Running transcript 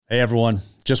Hey everyone,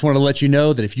 just want to let you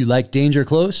know that if you like Danger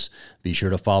Close, be sure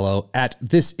to follow at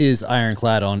This Is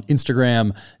Ironclad on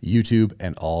Instagram, YouTube,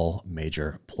 and all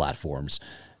major platforms.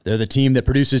 They're the team that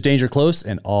produces Danger Close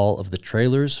and all of the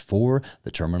trailers for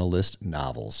the Terminal List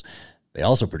novels. They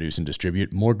also produce and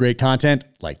distribute more great content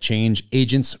like Change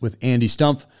Agents with Andy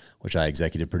Stumpf, which I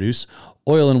executive produce,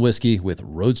 Oil and Whiskey with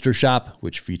Roadster Shop,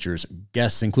 which features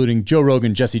guests including Joe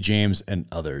Rogan, Jesse James, and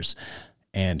others,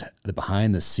 and the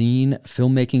behind-the-scene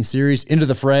filmmaking series Into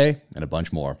the Fray, and a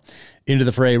bunch more. Into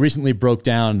the Fray recently broke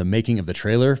down the making of the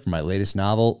trailer for my latest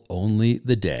novel, Only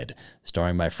the Dead,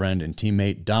 starring my friend and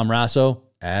teammate Dom Rasso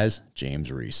as James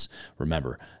Reese.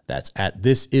 Remember, that's at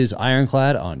This Is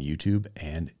Ironclad on YouTube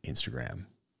and Instagram.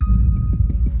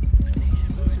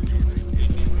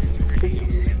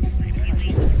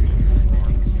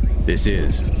 This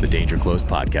is the Danger Close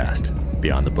podcast,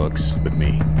 Beyond the Books with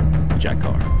me, Jack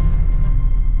Carr.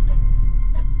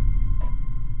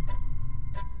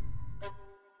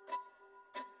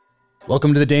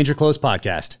 Welcome to the Danger Close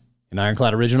podcast, an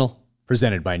Ironclad original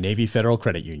presented by Navy Federal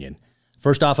Credit Union.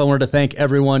 First off, I wanted to thank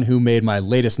everyone who made my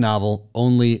latest novel,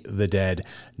 Only the Dead,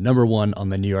 #1 on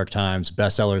the New York Times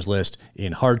bestsellers list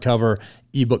in hardcover,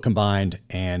 ebook combined,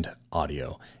 and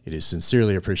audio. It is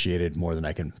sincerely appreciated more than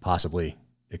I can possibly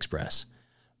express.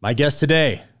 My guest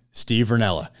today, Steve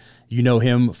Rinella. You know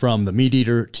him from the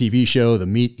MeatEater TV show, the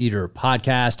MeatEater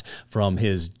podcast, from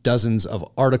his dozens of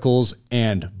articles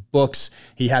and books.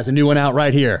 He has a new one out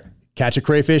right here, Catch a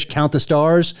Crayfish, Count the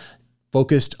Stars,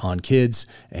 focused on kids.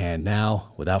 And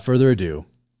now, without further ado,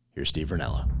 here's Steve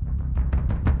Rinella.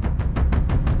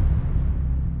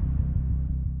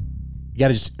 You got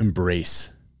to just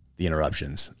embrace the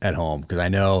interruptions at home, because I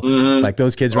know like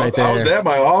those kids right there. I was at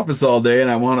my office all day and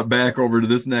I want it back over to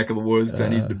this neck of the woods because I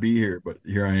needed to be here, but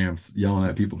here I am yelling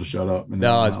at people to shut up.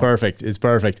 No, it's perfect. It's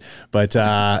perfect. But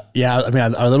yeah, I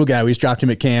mean, our little guy, we just dropped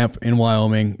him at camp in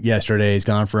Wyoming yesterday. He's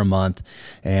gone for a month,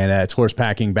 and it's horse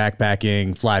packing,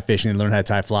 backpacking, fly fishing, learn how to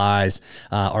tie flies,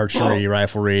 archery,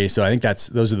 riflery. So I think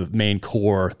those are the main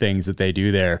core things that they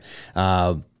do there.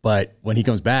 But when he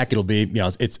comes back, it'll be,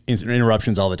 it's instant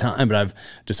interruptions all the time. But I've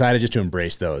decided just to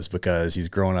embrace those because he's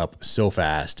growing up so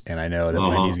fast. And I know that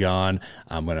when he's gone,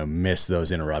 I'm going to miss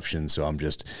those interruptions. So I'm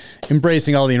just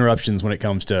embracing all the interruptions when it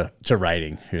comes to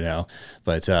writing,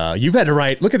 But you've had to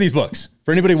write. Look at these books.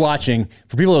 For anybody watching,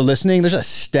 for people who are listening, there's a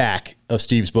stack of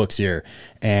Steve's books here.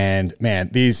 And man,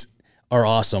 these are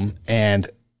awesome. And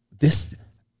this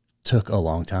took a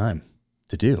long time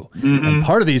to do. And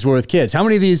part of these were with kids. How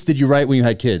many of these did you write when you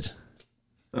had kids?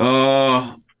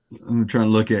 I'm trying to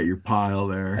look at your pile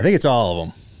there. I think it's all of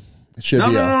them. It should be.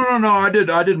 No. I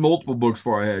did multiple books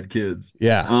before I had kids.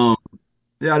 Yeah.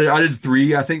 I did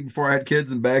 3, I think, before I had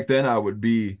kids. And back then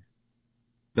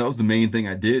that was the main thing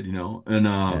I did,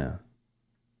 and,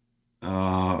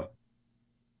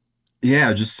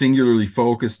 just singularly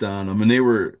focused on them. And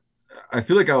I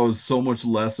feel like I was so much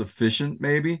less efficient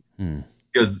maybe.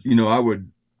 Because, I would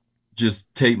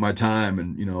just take my time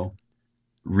and,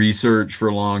 research for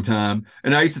a long time.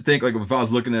 And I used to think, like, if I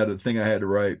was looking at a thing I had to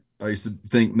write, I used to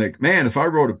think, like, man, if I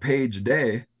wrote a page a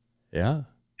day,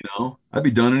 I'd be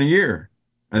done in a year.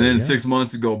 And then 6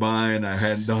 months would go by and I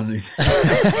hadn't done anything.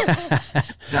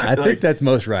 I think that's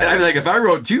most right. I'd be like, if I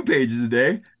wrote 2 pages a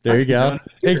day. There you go.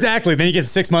 Exactly. Then you get to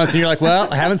 6 months and you're like, well,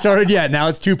 I haven't started yet. Now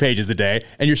it's 2 pages a day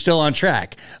and you're still on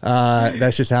track.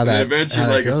 That's just how that eventually,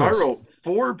 like, if I wrote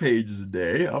 4 pages a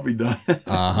day, I'll be done.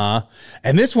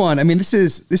 And this one, I mean, this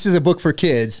is a book for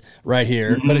kids right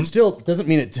here, but it still doesn't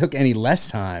mean it took any less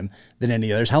time than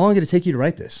any others. How long did it take you to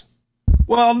write this?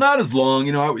 Well, not as long.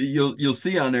 You'll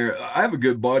see on there. I have a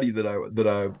good buddy that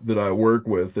I work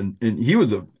with, and he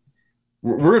was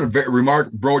we're in a very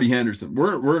remarkable Brody Henderson.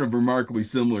 We're in a remarkably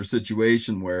similar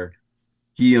situation where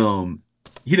he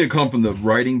didn't come from the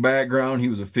writing background. He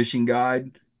was a fishing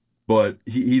guide, but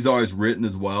he's always written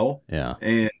as well. Yeah.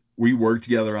 And we worked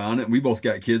together on it. We both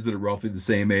got kids that are roughly the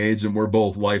same age, and we're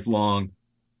both lifelong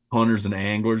hunters and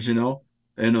anglers,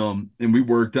 And we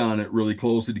worked on it really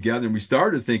closely together, and we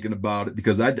started thinking about it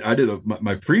because I did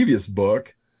my previous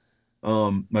book.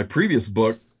 My previous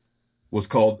book was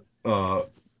called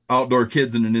Outdoor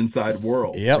Kids in an Inside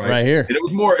World. Yep, right here. And it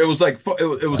was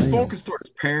focused towards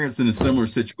parents in a similar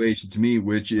situation to me,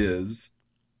 which is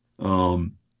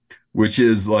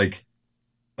like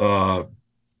I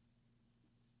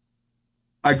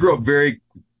grew up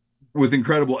with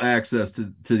incredible access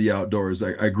to the outdoors.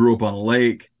 I grew up on a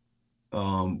lake.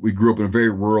 We grew up in a very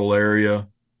rural area.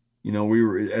 We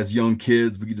were, as young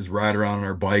kids, we could just ride around on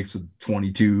our bikes with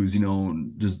 22s,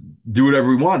 and just do whatever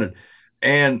we wanted.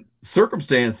 And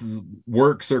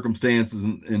work circumstances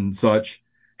and such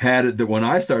had it that when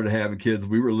I started having kids,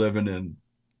 we were living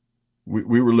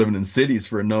in cities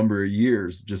for a number of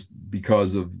years just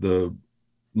because of the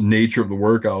nature of the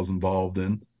work I was involved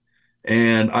in.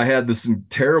 And I had this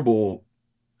terrible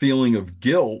feeling of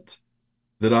guilt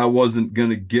that I wasn't going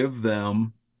to give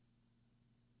them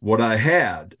what I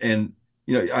had. And,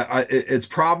 it's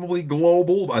probably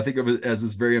global. I think of it as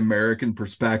this very American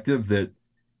perspective that,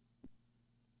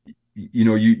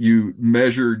 you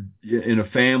measure in a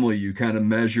family, you kind of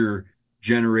measure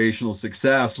generational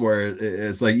success, where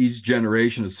it's like each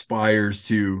generation aspires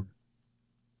to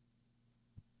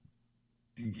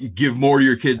give more to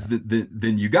your kids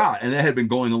than you got. And that had been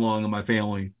going along in my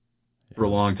family for a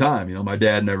long time. My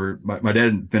dad my dad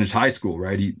didn't finish high school,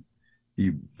 right? He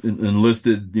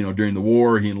enlisted, during the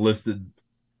war. He enlisted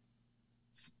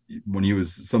when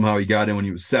he got in when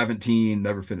he was 17,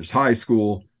 never finished high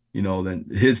school. Then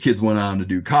his kids went on to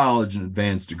do college and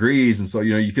advanced degrees. And so,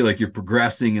 you feel like you're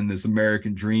progressing in this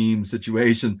American dream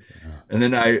situation. And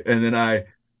then I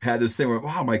had this thing where,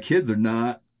 wow, my kids are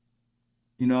not,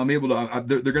 I'm able to,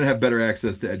 they're going to have better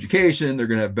access to education. They're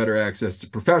going to have better access to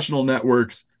professional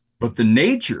networks, but the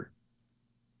nature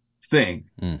thing,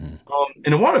 and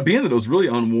I want to be in that it was really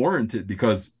unwarranted,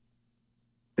 because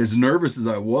as nervous as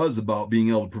I was about being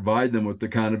able to provide them with the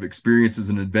kind of experiences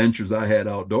and adventures I had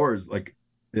outdoors, like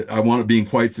I wanted being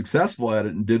quite successful at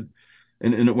it, and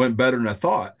it went better than I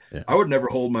thought. Yeah. I would never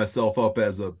hold myself up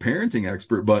as a parenting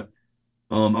expert, but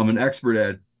I'm an expert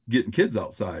at getting kids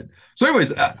outside. So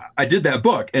anyways, I did that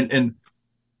book and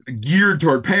geared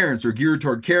toward parents or geared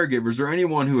toward caregivers or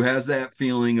anyone who has that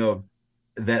feeling of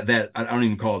that I don't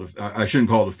even call it, I shouldn't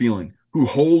call it a feeling, who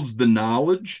holds the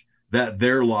knowledge that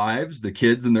their lives, the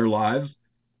kids in their lives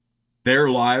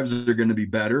are going to be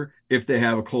better if they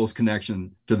have a close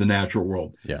connection to the natural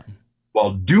world. Yeah.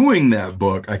 While doing that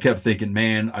book, I kept thinking,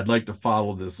 man, I'd like to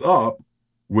follow this up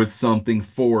with something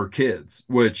for kids,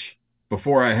 which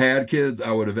before I had kids,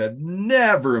 I would have had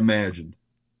never imagined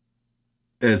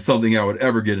as something I would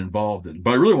ever get involved in.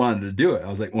 But I really wanted to do it. I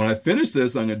was like, when I finish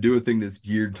this, I'm going to do a thing that's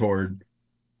geared toward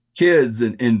kids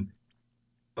and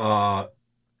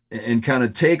kind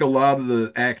of take a lot of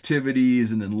the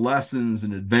activities and then lessons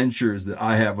and adventures that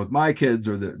I have with my kids,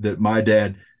 or that my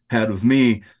dad had with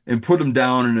me, and put them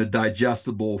down in a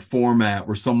digestible format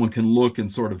where someone can look and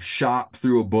sort of shop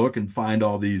through a book and find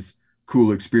all these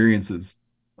cool experiences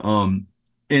in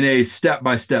a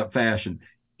step-by-step fashion,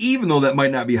 even though that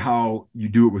might not be how you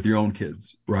do it with your own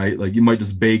kids, right? Like you might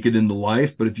just bake it into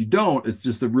life, but if you don't, it's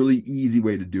just a really easy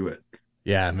way to do it.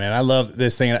 Yeah, man, I love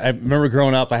this thing. I remember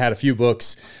growing up, I had a few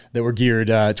books that were geared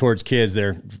towards kids.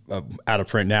 They're out of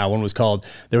print now. One was called,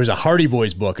 there was a Hardy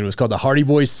Boys book, and it was called The Hardy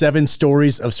Boys 7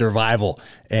 Stories of Survival.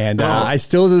 And I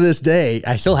still, to this day,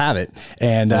 I still have it.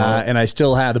 And I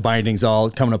still have the bindings all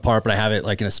coming apart, but I have it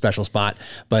like in a special spot.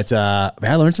 But man,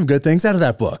 I learned some good things out of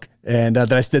that book. And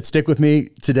that stick with me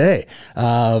today.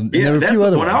 And there were a few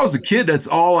other when ones. I was a kid, that's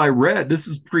all I read. This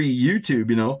is pre-YouTube,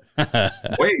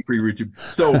 way pre-YouTube.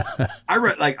 So I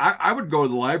read, like, I would go to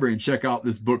the library and check out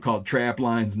this book called Trap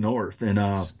Lines North. And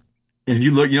if you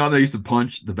look, they used to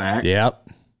punch the back. Yep.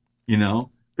 It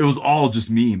was all just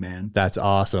me, man. That's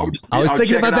awesome. I was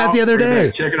thinking about that the other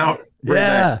day. Check it out.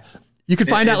 Yeah. You could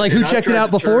find out like who checked it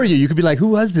out before you. You could be like, who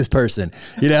was this person?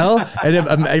 And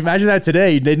imagine that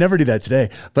today. They'd never do that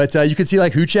today. But you could see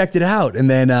like who checked it out. And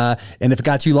then, and if it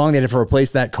got too long, they'd have to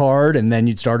replace that card, and then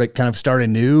you'd start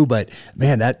anew. But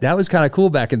man, that was kind of cool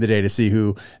back in the day to see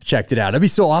who checked it out. It'd be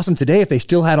so awesome today if they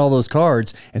still had all those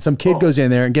cards and some kid goes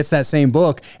in there and gets that same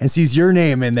book and sees your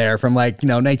name in there from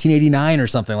 1989 or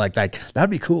something like that. That'd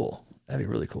be cool. That'd be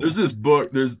really cool. There's this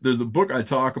book. There's a book I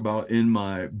talk about in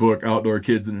my book, Outdoor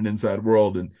Kids in an Inside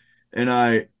World, and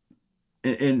in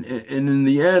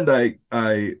the end, I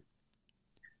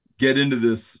get into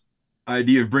this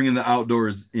idea of bringing the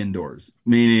outdoors indoors,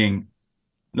 meaning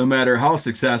no matter how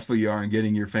successful you are in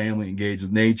getting your family engaged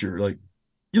with nature, like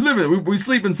you live in, we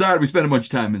sleep inside, we spend a bunch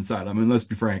of time inside. I mean, let's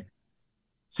be frank.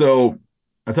 So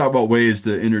I talk about ways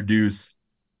to introduce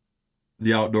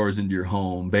the outdoors into your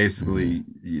home, basically,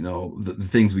 the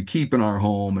things we keep in our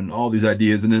home and all these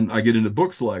ideas. And then I get into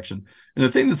book selection. And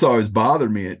the thing that's always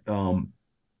bothered me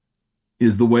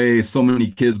is the way so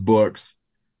many kids' books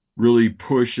really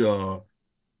push a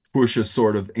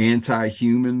sort of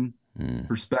anti-human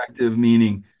perspective,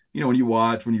 meaning, when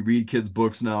you read kids'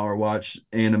 books now or watch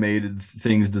animated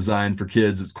things designed for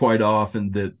kids, it's quite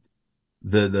often that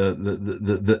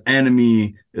the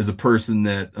enemy is a person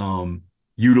that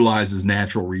utilizes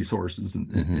natural resources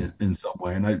in some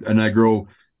way. And I grow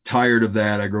tired of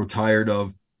that. I grow tired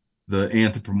of the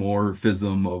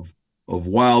anthropomorphism of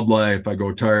wildlife. I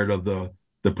grow tired of the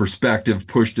the perspective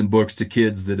pushed in books to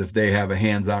kids that if they have a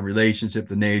hands-on relationship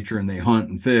to nature and they hunt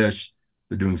and fish,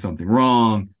 they're doing something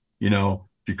wrong. If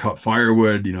you cut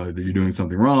firewood, that you're doing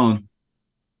something wrong.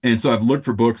 And so I've looked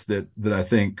for books that I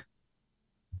think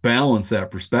balance that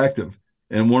perspective.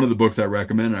 And one of the books I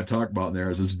recommend and I talk about in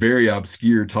there is this very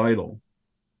obscure title,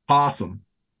 Possum.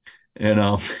 And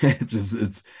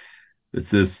it's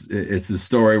this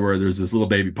story where there's this little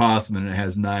baby possum and it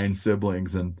has 9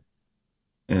 siblings and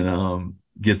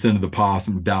gets into the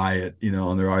possum diet,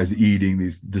 and they're always eating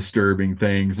these disturbing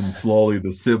things, and slowly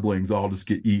the siblings all just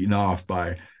get eaten off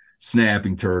by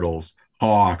snapping turtles,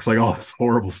 hawks, like all this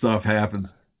horrible stuff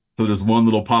happens. So there's one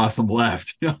little possum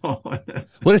left.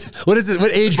 What is it?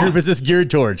 What age group is this geared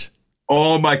towards?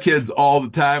 All my kids all the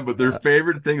time, but their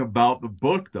favorite thing about the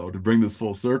book, though, to bring this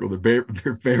full circle,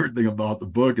 their favorite thing about the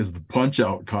book is the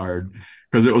punch-out card,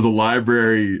 because it was a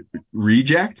library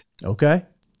reject. Okay.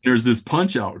 There's this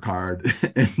punch-out card,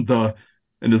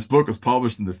 and this book was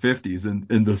published in the 50s,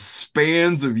 and the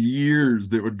spans of years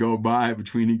that would go by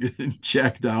between it getting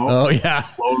checked out. Oh yeah,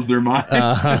 blows their mind.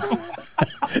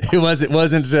 It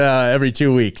wasn't every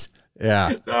 2 weeks.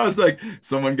 Yeah. No, it's like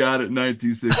someone got it in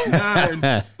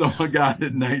 1969, someone got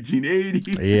it in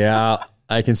 1980. Yeah,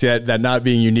 I can see that not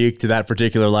being unique to that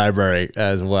particular library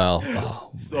as well. Oh,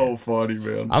 so funny,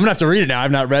 man. I'm gonna have to read it now.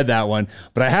 I've not read that one,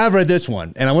 but I have read this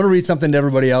one, and I want to read something to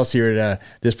everybody else here.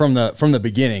 This from the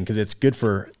beginning, because it's good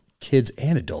for kids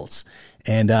and adults.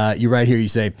 And you write here, you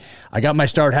say, "I got my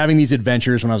start having these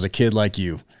adventures when I was a kid like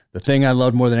you. The thing I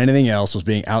loved more than anything else was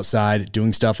being outside,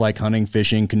 doing stuff like hunting,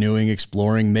 fishing, canoeing,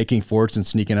 exploring, making forts, and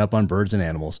sneaking up on birds and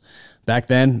animals. Back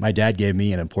then, my dad gave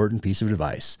me an important piece of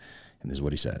advice." And this is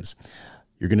what he says.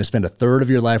 "You're going to spend a third of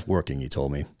your life working," he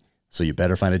told me, "so you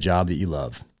better find a job that you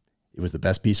love." It was the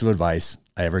best piece of advice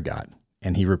I ever got.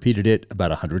 And he repeated it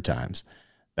about 100 times.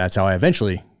 That's how I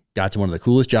eventually got to one of the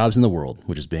coolest jobs in the world,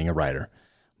 which is being a writer.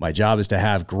 My job is to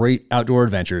have great outdoor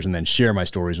adventures and then share my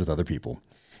stories with other people.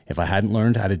 If I hadn't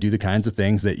learned how to do the kinds of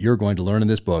things that you're going to learn in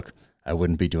this book, I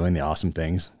wouldn't be doing the awesome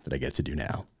things that I get to do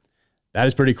now. That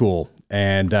is pretty cool.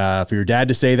 And for your dad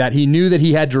to say that, he knew that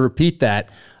he had to repeat that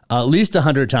at least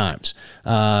 100 times.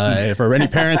 For any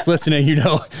parents listening, and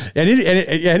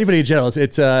anybody in general,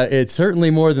 it's certainly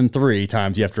more than 3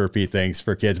 times you have to repeat things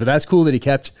for kids. But that's cool that he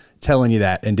kept telling you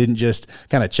that and didn't just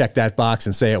kind of check that box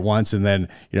and say it once and then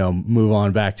move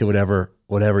on back to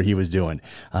whatever he was doing.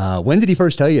 When did he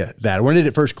first tell you that? When did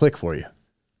it first click for you?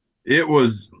 It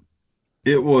was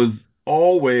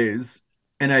always,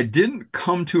 and I didn't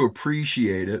come to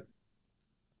appreciate it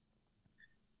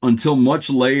until much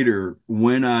later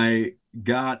when I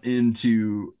got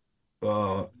into,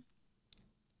 I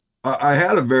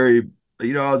had a very,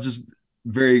 I was just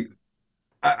very,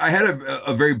 I had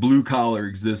a very blue collar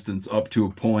existence up to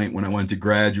a point when I went to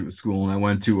graduate school, and I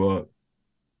went to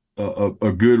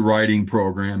a good writing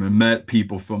program and met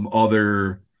people from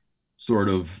other sort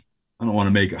of, I don't want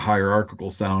to make it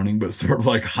hierarchical sounding, but sort of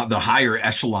like the higher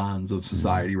echelons of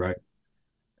society, right?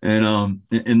 And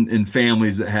in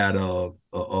families that had a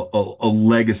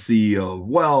legacy of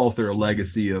wealth or a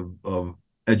legacy of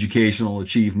educational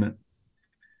achievement.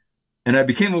 And I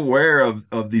became aware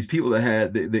of these people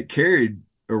that carried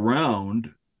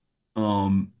around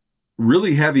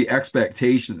really heavy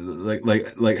expectations,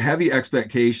 like heavy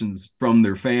expectations from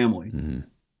their family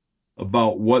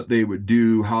about what they would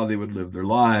do, how they would live their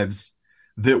lives,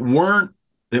 it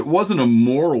wasn't a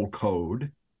moral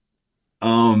code,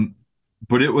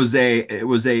 but it was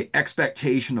a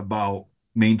expectation about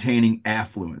maintaining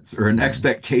affluence, or an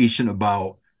expectation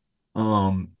about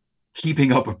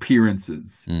keeping up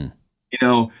appearances, in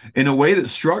a way that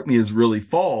struck me as really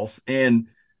false. And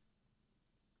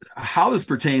how this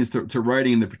pertains to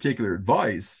writing and the particular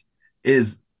advice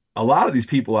is, a lot of these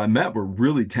people I met were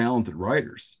really talented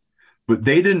writers, but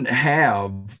they didn't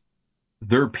have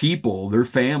their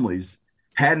families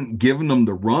hadn't given them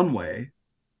the runway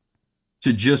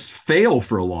to just fail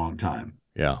for a long time.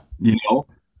 Yeah.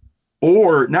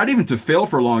 Or not even to fail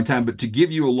for a long time, but to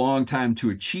give you a long time to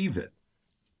achieve it.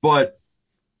 But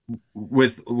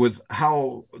with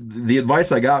how the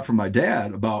advice I got from my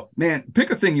dad about, man,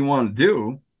 pick a thing you want to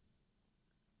do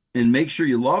and make sure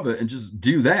you love it and just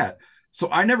do that. So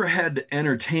I never had to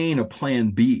entertain a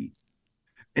plan B.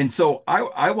 And so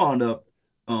I wound up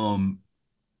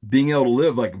being able to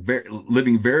live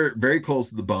living very, very close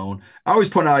to the bone. I always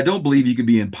point out, I don't believe you could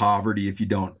be in poverty if you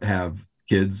don't have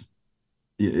kids,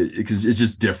 because it's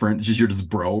just different. It's just, you're just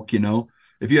broke,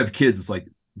 If you have kids, it's like,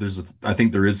 I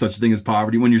think there is such a thing as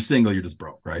poverty. When you're single, you're just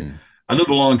broke, right? I lived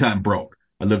a long time broke.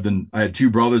 I had 2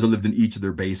 brothers. I lived in each of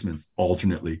their basements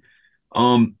alternately.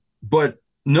 But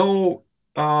no,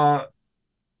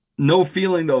 no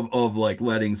feeling of like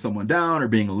letting someone down or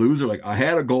being a loser. Like I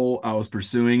had a goal, I was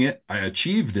pursuing it, I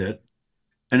achieved it.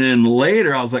 And then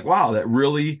later I was like, wow, that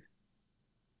really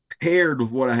paired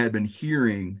with what I had been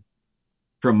hearing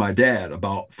from my dad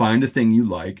about find a thing you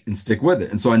like and stick with it.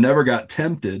 And so I never got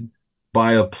tempted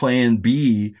by a plan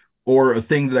B or a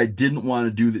thing that I didn't want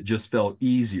to do that just felt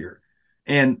easier.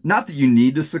 And not that you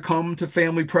need to succumb to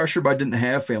family pressure, but I didn't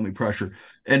have family pressure.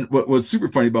 And what's super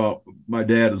funny about my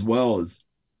dad as well is,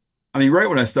 I mean, right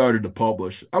when I started to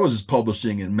publish, I was just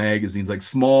publishing in magazines, like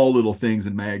small little things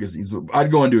in magazines. But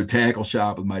I'd go into a tackle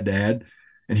shop with my dad,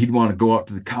 and he'd want to go up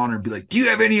to the counter and be like, "Do you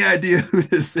have any idea who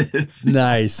this is?"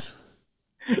 Nice.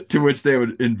 To which they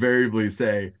would invariably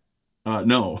say,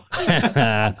 "No."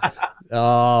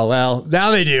 Oh, well,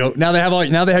 now they do. Now they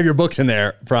have your books in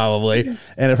there probably.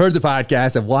 And I've heard the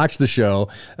podcast. I've watched the show.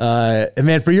 And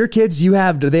man, for your kids,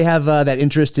 do they have that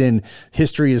interest in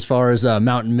history as far as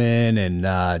Mountain Men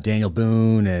and Daniel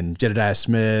Boone and Jedediah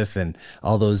Smith and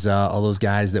all those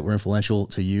guys that were influential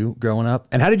to you growing up?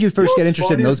 And how did you first get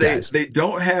interested in those guys? They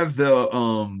don't have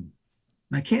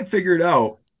I can't figure it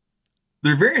out.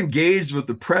 They're very engaged with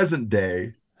the present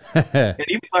day. And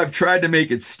even though I've tried to make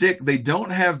it stick, they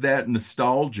don't have that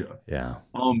nostalgia. Yeah.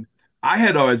 I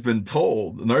had always been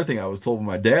told, another thing I was told by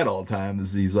my dad all the time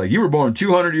is he's like, you were born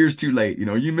 200 years too late. You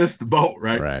know, you missed the boat,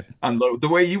 right? Right. On the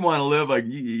way you want to live, like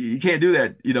you can't do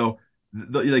that. You know,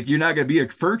 like you're not going to be a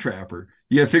fur trapper.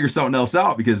 You got to figure something else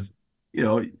out because, you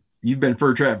know, you've been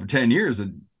fur trapped for 10 years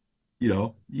and, you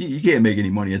know, you can't make any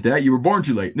money at that. You were born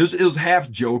too late. And it was half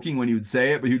joking when he would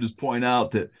say it, but he would just point out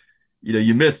that, you know,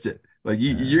 you missed it. Like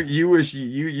you wish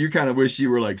you kind of wish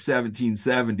you were like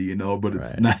 1770, you know, but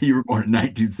it's Right. not, you were born in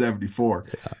 1974.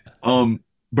 Yeah.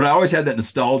 But I always had that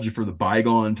nostalgia for the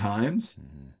bygone times.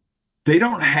 They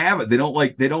don't have it. They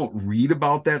don't read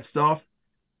about that stuff.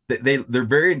 They're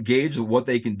very engaged with what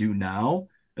they can do now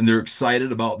and they're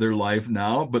excited about their life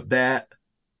now. But that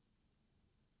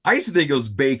I used to think it was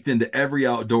baked into every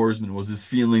outdoorsman was this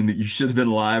feeling that you should have been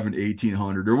alive in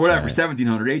 1800 or whatever, Right.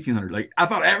 1700, 1800. Like I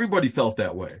thought everybody felt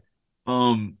that way.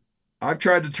 Um, I've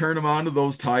tried to turn them on to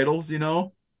those titles, you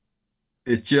know.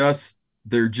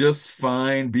 They're just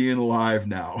fine being alive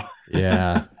now.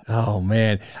 Yeah. Oh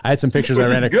man, I had some pictures I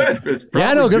Which ran. is good. It's Yeah,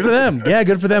 probably no, good for good. them. Yeah,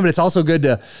 good for them. But it's also good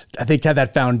to, I think, to have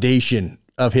that foundation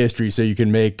of history so you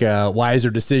can make wiser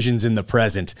decisions in the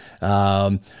present.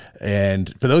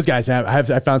 And for those guys,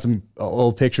 I found some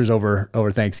old pictures over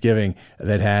Thanksgiving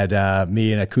that had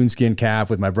me in a coonskin cap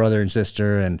with my brother and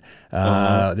sister, and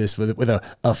this with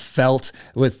a felt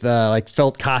with like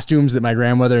felt costumes that my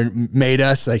grandmother made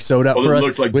us, like sewed up Oh, for that us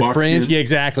looked like with buckskin? fringe. Yeah,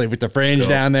 exactly, with the fringe Yeah.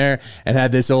 down there, and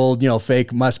had this old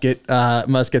fake musket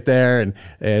there,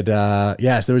 and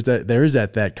yes, there is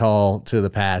that call to the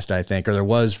past, I think, or there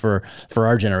was for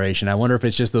our generation. I wonder if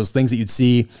it's just those things that you'd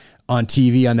see on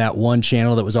TV on that one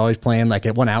channel that was always playing, like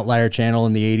at one outlier channel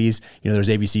in the 80s. There was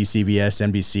ABC, CBS,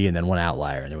 NBC, and then one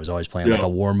outlier. And there was always playing like a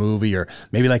war movie or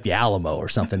maybe like the Alamo or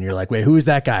something. You're like, wait, who is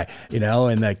that guy?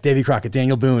 And like Davy Crockett,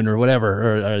 Daniel Boone or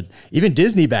whatever, or even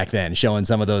Disney back then showing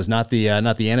some of those, not the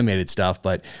animated stuff,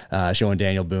 but showing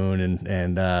Daniel Boone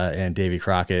and Davy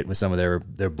Crockett with some of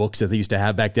their books that they used to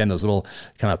have back then, those little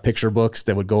kind of picture books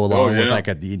that would go along with like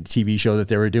the TV show that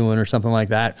they were doing or something like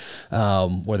that,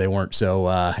 where they weren't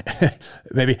so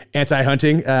maybe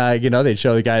anti-hunting. They'd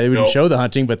show the guy. They wouldn't show the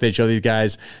hunting, but they'd show these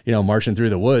guys, marching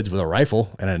through the woods with a rifle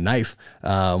and a knife,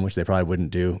 which they probably wouldn't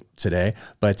do today.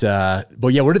 But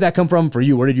yeah, where did that come from for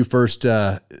you? Where did you first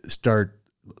start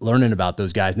learning about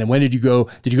those guys? And then when did you go?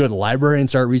 Did you go to the library and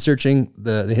start researching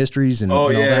the histories and? Oh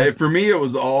and all yeah, that? for me it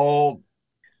was all.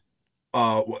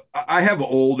 I have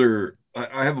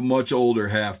I have a much older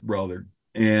half brother,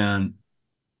 and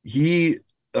he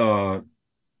I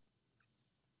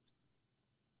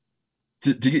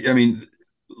mean,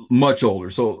 much older.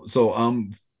 So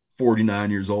I'm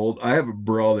 49 years old. I have a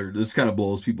brother. This kind of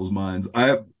blows people's minds. I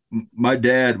have my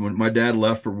dad, when my dad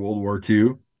left for World War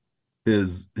II,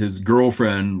 his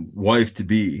girlfriend, wife to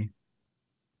be,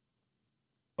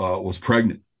 was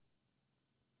pregnant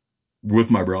with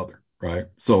my brother, right?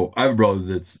 So I have a brother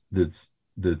that's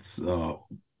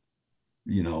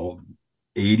you know,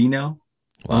 80 now.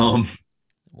 Wow. Um,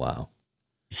 Wow.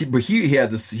 he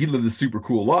lived this super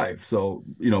cool life. So,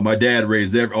 my dad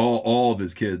raised all of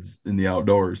his kids in the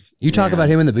outdoors. You talk about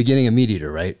him in the beginning of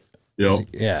MeatEater, right?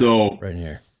 Yeah. So Right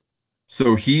here.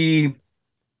 so he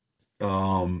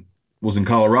was in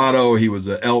Colorado. He was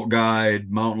an elk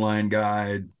guide, mountain lion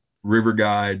guide, river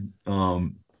guide.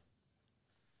 And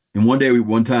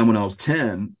one time when I was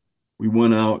 10, we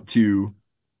went out to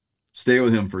stay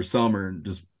with him for summer and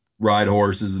just ride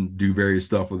horses and do various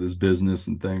stuff with his business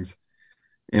and things.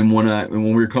 And when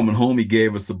we were coming home, he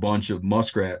gave us a bunch of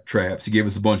muskrat traps. He gave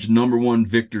us a bunch of #1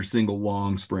 Victor single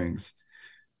long springs.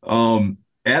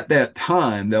 At that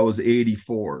time, that was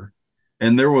 84,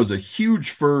 and there was a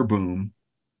huge fur boom,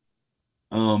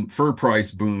 fur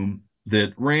price boom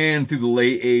that ran through the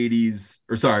late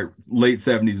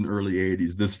 70s and early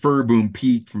 80s. This fur boom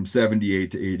peaked from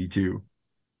 78 to 82.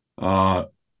 A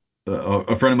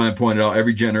friend of mine pointed out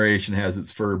every generation has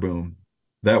its fur boom.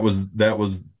 That was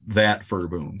that fur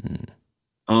boom.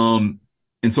 And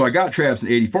so I got traps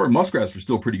in 84. Muskrats were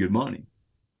still pretty good money.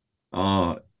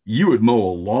 You would mow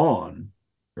a lawn,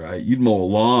 right? You'd mow a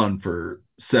lawn for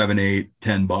 $7, $8,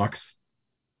 $10,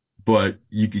 but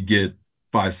you could get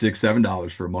 $5, $6,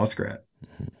 $7 for a muskrat.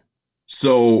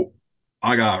 So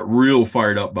I got real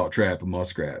fired up about trapping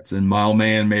muskrats, and my old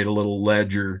man made a little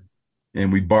ledger,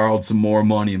 and we borrowed some more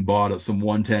money and bought up some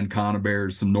 110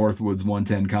 conibears, some Northwoods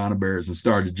 110 conibears, and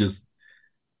started just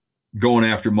going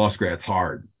after muskrats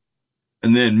hard.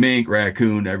 And then mink,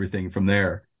 raccoon, everything from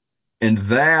there. And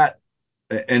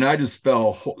I just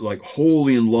fell like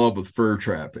wholly in love with fur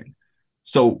trapping.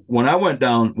 So when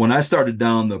I started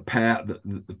down the path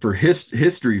for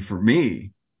history for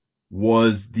me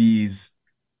was these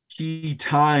key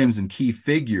times and key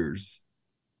figures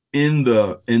in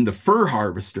the fur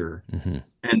harvester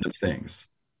end of things.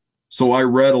 So I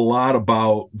read a lot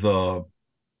about the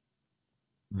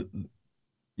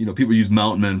people use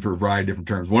mountain men for a variety of different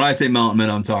terms. When I say mountain men,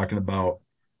 I'm talking about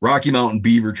Rocky Mountain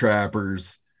beaver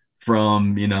trappers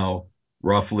from,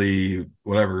 roughly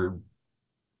whatever,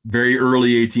 very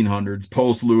early 1800s,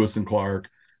 post Lewis and Clark,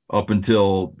 up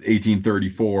until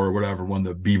 1834 or whatever, when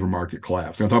the beaver market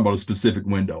collapsed. I'm talking about a specific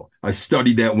window. I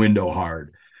studied that window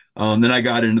hard. Then I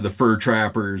got into the fur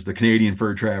trappers, the Canadian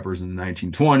fur trappers in the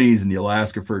 1920s and the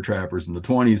Alaska fur trappers in the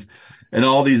 20s, and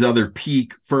all these other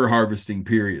peak fur harvesting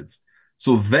periods.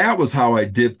 So that was how I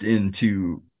dipped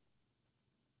into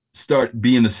start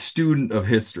being a student of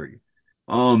history.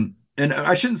 And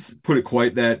I shouldn't put it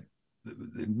quite that,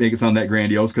 make it sound that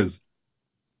grandiose, because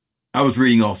I was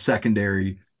reading all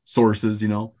secondary sources,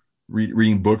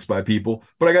 reading books by people,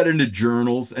 but I got into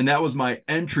journals, and that was my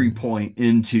entry point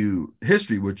into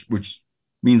history, which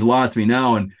means a lot to me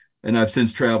now. And I've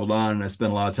since traveled on, and I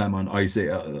spent a lot of time on Ice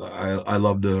Age. I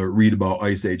love to read about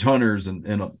Ice Age hunters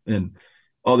and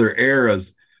other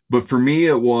eras. But for me,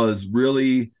 it was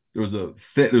really, there was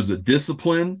a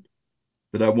discipline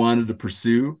that I wanted to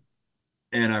pursue.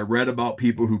 And I read about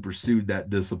people who pursued that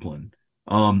discipline.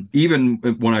 Even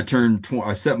when I turned 20,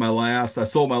 I sold my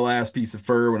last piece of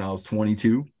fur when I was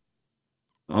 22,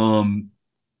 and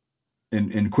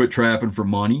quit trapping for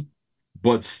money,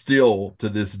 but still to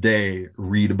this day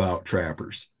read about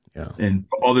trappers and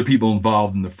other people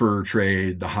involved in the fur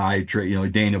trade, the hide trade.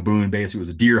 Like Daniel Boone basically was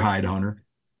a deer hide hunter.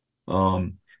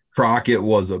 Crockett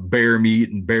was a bear meat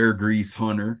and bear grease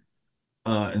hunter.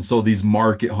 And so these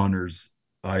market hunters,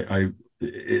 I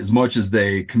as much as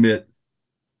they committed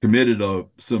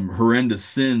some horrendous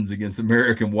sins against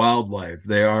American wildlife,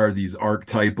 they are these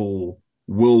archetypal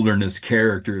wilderness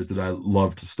characters that I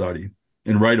love to study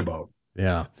and write about.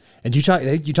 Yeah. And you talk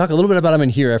a little bit about them in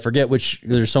here. I forget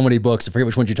there's so many books. I forget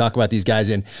which ones you talk about these guys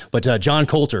in, but John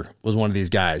Coulter was one of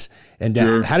these guys. And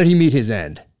Sure. How did he meet his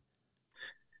end?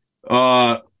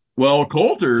 Well,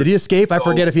 Coulter, did he escape? I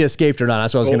forget if he escaped or not.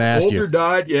 That's what I was going to ask you. Coulter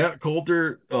died. Yeah.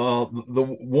 Coulter,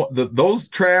 those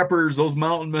trappers, those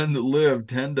mountain men that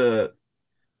lived a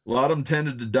lot of them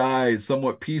tended to die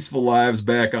somewhat peaceful lives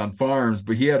back on farms,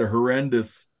 but he had a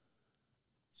horrendous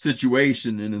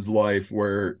situation in his life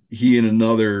where he and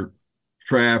another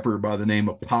trapper by the name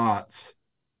of Potts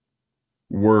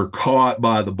were caught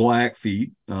by the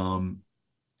Blackfeet,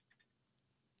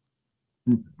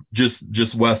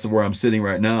 just west of where I'm sitting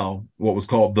right now, what was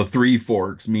called the Three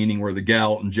Forks, meaning where the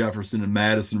Gallatin, Jefferson, and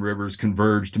Madison rivers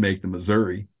converged to make the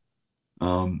Missouri.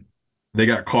 They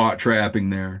got caught trapping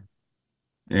there,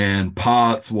 and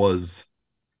Potts was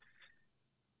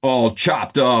all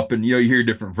chopped up, and you hear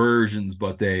different versions,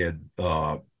 but they had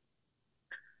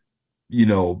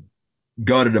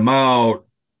gutted him out,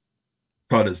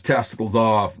 cut his testicles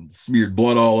off, and smeared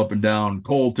blood all up and down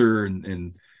Coulter,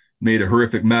 and made a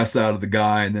horrific mess out of the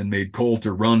guy, and then made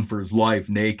Coulter run for his life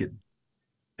naked.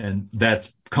 And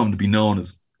that's come to be known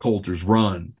as Coulter's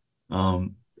Run.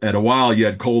 At a while you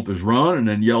had Coulter's Run, and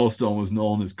then Yellowstone was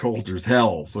known as Coulter's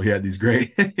Hell. So he had these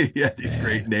great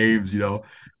great names,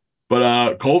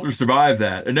 but Coulter survived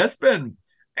that. And that's been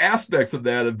aspects of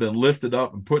that have been lifted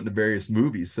up and put into various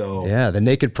movies. So yeah, The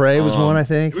Naked Prey was one, I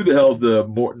think. Who's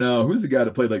the guy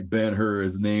that played like Ben-Hur?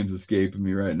 His name's escaping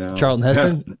me right now. Charlton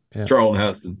Heston. Yeah. Charlton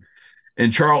Heston.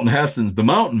 And Charlton Heston's The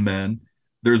Mountain Men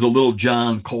there's a little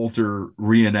John Coulter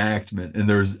reenactment, and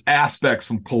there's aspects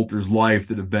from Coulter's life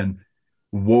that have been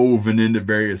woven into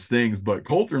various things. But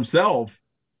Coulter himself,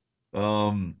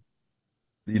 um,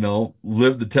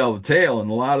 lived to tell the tale, and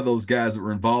a lot of those guys that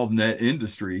were involved in that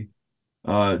industry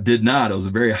did not. It was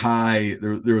a very high.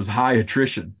 There was high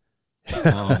attrition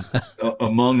um,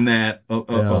 among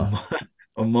Yeah.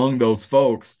 among those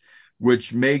folks,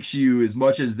 which makes you, as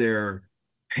much as they're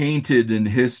painted in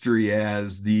history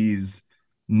as these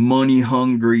money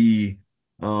hungry,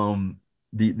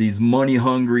 these money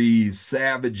hungry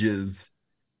savages,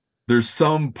 there's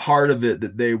some part of it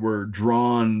that they were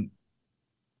drawn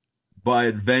by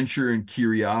adventure and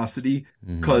curiosity,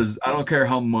 Mhm. because I don't care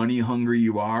how money hungry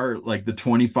you are, like the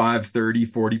 25, 30,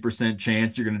 40%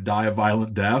 chance you're going to die a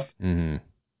violent death, Mhm.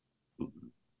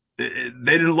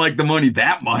 they didn't like the money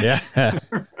that Yeah. much.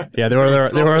 Yeah, there There were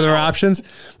was there were something other else. options,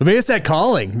 but maybe it's that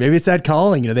calling. Maybe it's that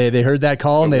calling. They heard that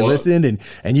call and It they listened, was.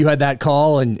 and you had that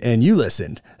call and you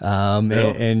listened. Yeah.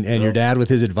 And your Yeah. dad with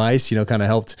his advice, kind of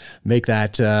helped make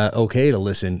that okay to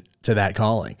listen to that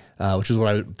calling, which is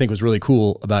what I think was really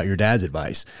cool about your dad's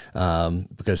advice.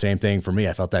 Because same thing for me,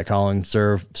 I felt that calling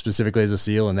serve specifically as a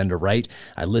SEAL, and then to write,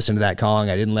 I listened to that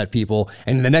calling. I didn't let people.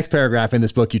 And in the next paragraph in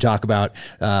this book, you talk about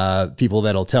people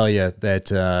that'll tell you that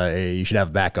you should have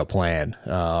a backup plan,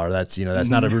 or that's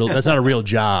not a real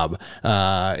job,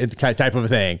 type of a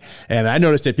thing. And I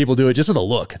noticed that people do it just with a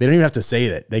look. They don't even have to say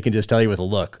that. They can just tell you with a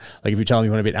look. Like if you tell them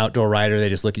you want to be an outdoor rider, they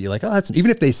just look at you like, oh, that's,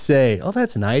 even if they say, oh,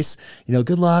 that's nice,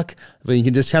 good luck. But you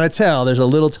can just kind of tell there's a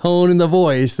little tone in the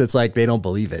voice that's like they don't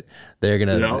believe it. They're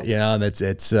gonna, Yeah. and it's.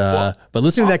 Well, But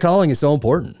listening to I'll, that calling is so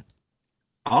important.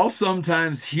 I'll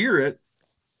sometimes hear it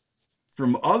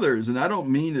from others, and I don't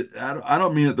mean it. I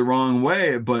don't mean it the wrong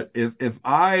way. But if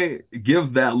I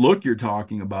give that look you're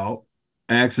talking about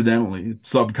accidentally,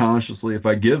 subconsciously, if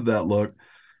I give that look,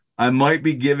 I might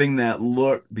be giving that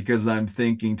look because I'm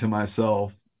thinking to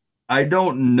myself, I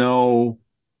don't know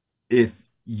if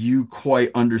you quite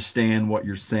understand what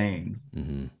you're saying.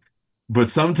 Mm-hmm. But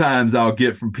sometimes I'll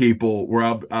get from people where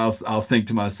I'll think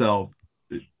to myself,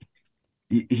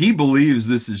 he believes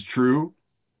this is true.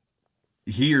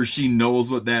 He or she knows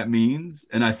what that means,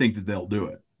 and I think that they'll do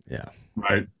it. Yeah.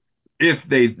 Right. If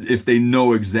they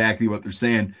know exactly what they're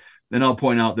saying, then I'll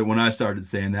point out that when I started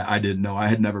saying that, I didn't know. I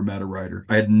had never met a writer.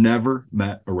 I had never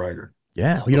met a writer,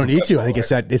 Yeah, well, you a don't need to. I professional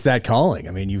think writer. it's that calling.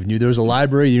 I mean, you knew there was a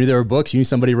library, you knew there were books, you knew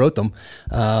somebody wrote them.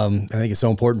 I think it's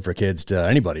so important for kids, to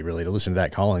anybody really, to listen to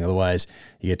that calling. Otherwise,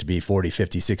 you get to be 40,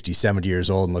 50, 60, 70 years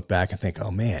old and look back and think,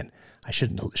 oh man, I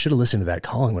should have listened to that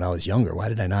calling when I was younger. Why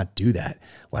did I not do that?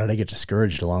 Why did I get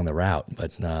discouraged along the route?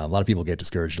 But a lot of people get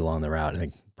discouraged along the route. I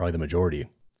think probably the majority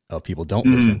of people don't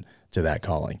Mhm. listen to that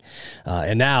calling.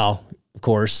 And now, of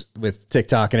course, with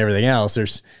TikTok and everything else,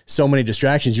 there's so many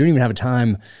distractions. You don't even have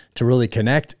time to really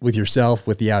connect with yourself,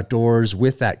 with the outdoors,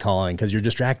 with that calling, because you're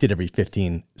distracted every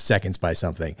 15 seconds by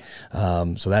something.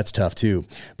 So that's tough too.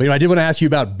 But I did want to ask you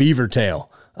about beaver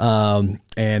tail. And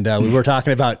we were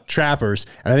talking about trappers,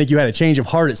 and I think you had a change of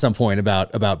heart at some point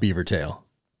about beaver tail.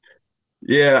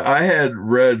 Yeah, I had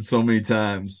read so many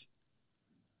times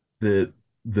that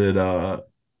the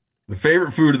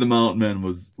favorite food of the mountain men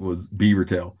was beaver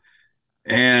tail.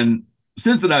 And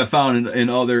since then, I've found in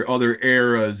other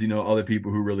eras, other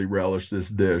people who really relish this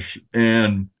dish.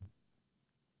 And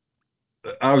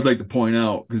I always like to point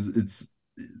out, because it's,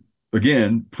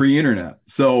 again, pre-internet.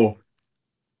 So,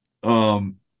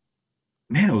 um,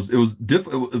 man, it was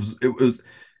difficult. It was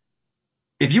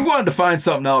if you wanted to find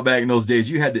something out back in those days,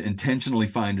 you had to intentionally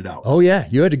find it out. Oh yeah,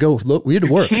 you had to go look. We had to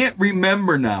You work. can't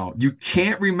remember now. You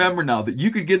can't remember now that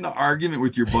you could get in an argument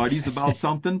with your buddies about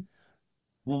something.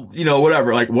 Well,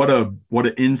 whatever, like what a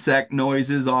insect noise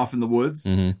is off in the woods,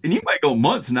 Mm-hmm. and you might go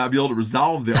months and not be able to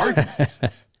resolve the argument.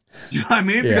 Do you know what I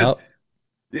mean? Yeah.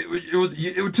 Because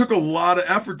it took a lot of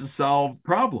effort to solve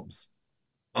problems.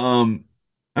 Um,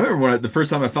 I remember the first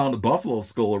time I found a buffalo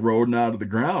skull eroding out of the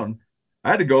ground, I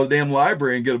had to go to the damn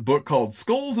library and get a book called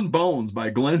Skulls and Bones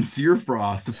by Glenn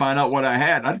Searfrost to find out what I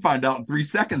had. I'd find out in 3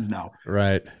 seconds now.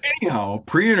 Right. Anyhow,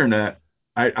 pre-internet,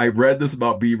 I read this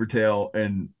about beaver tail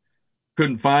and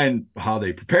couldn't find how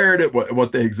they prepared it,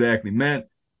 what they exactly meant.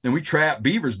 And we trapped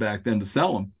beavers back then to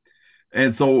sell them.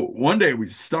 And so one day we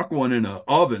stuck one in an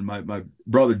oven. My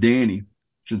brother Danny,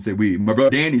 shouldn't say we, my brother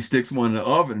Danny sticks one in the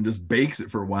oven and just bakes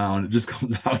it for a while, and it just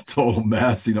comes out a total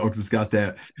mess, because it's got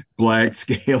that black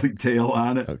scaly tail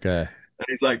on it. Okay. And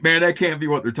he's like, man, that can't be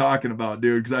what they're talking about,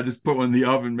 dude, because I just put one in the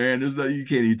oven, man. You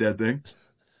can't eat that thing.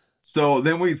 So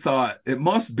then we thought it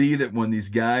must be that when these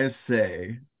guys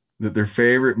say that their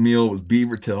favorite meal was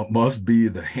beaver tail, it must be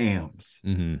the hams,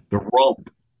 Mm-hmm. the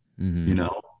rump, Mm-hmm. you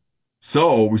know.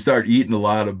 So we started eating a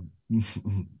lot of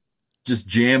just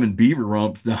jamming beaver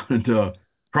rumps down into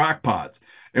crock pots.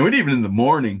 And we'd even in the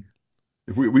morning,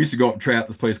 if we used to go up and trap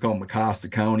this place called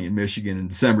Mecosta County in Michigan in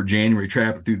December, January,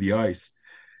 trap it through the ice.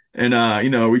 And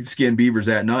we'd skin beavers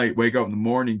at night, wake up in the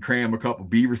morning, cram a couple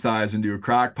beaver thighs into a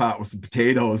crock pot with some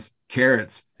potatoes,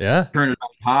 carrots, Yeah. turn it on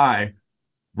high,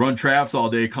 run traps all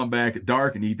day, come back at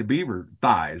dark and eat the beaver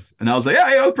thighs. And I was like,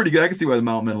 yeah, it was pretty good. I can see why the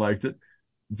mountain men liked it.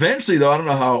 Eventually, though, I don't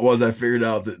know how it was. I figured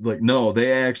out that, like, no,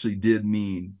 they actually did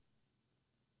mean.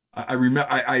 I remember.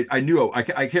 I knew. I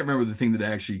can't remember the thing that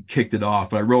actually kicked it off,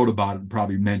 but I wrote about it and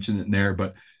probably mentioned it in there.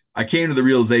 But I came to the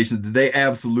realization that they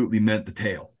absolutely meant the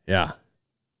tail. Yeah.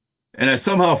 And I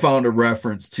somehow found a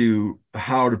reference to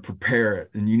how to prepare it,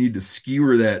 and you need to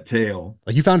skewer that tail.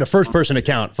 Like you found a first person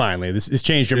account finally. This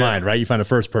changed your mind, right? You found a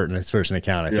first person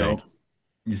account, I think.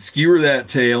 You skewer that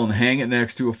tail and hang it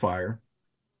next to a fire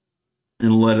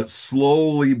and let it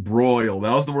slowly broil.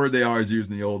 That was the word they always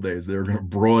used in the old days. They were going to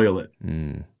broil it.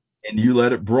 Mm. And you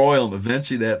let it broil, and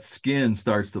eventually that skin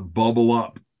starts to bubble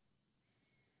up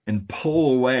and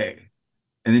pull away.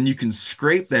 And then you can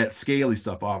scrape that scaly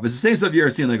stuff off. It's the same stuff you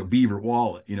ever seen like a beaver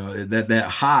wallet. That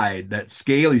hide, that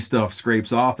scaly stuff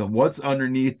scrapes off, and what's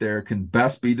underneath there can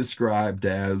best be described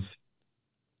as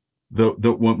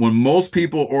when most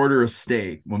people order a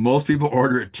steak, when most people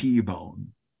order a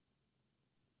T-bone,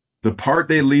 the part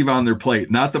they leave on their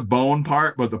plate, not the bone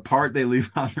part, but the part they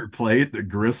leave on their plate, the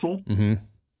gristle, Mm-hmm.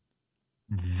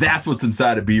 That's what's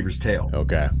inside a beaver's tail.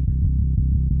 Okay.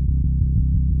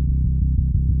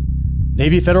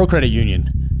 Navy Federal Credit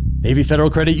Union. Navy Federal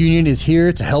Credit Union is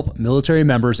here to help military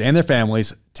members and their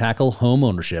families tackle home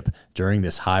ownership during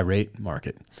this high rate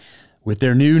market. With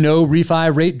their new no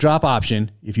refi rate drop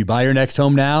option, if you buy your next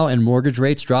home now and mortgage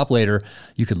rates drop later,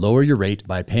 you could lower your rate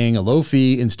by paying a low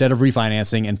fee instead of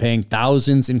refinancing and paying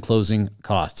thousands in closing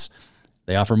costs.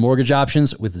 They offer mortgage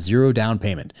options with zero down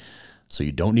payment, so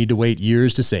you don't need to wait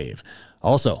years to save.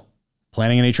 Also,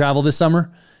 planning any travel this summer?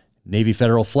 Navy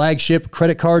Federal Flagship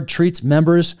Credit Card treats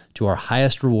members to our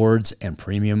highest rewards and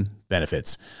premium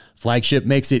benefits. Flagship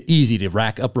makes it easy to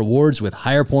rack up rewards with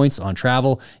higher points on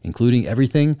travel, including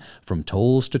everything from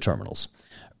tolls to terminals.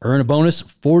 Earn a bonus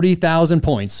 40,000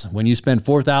 points when you spend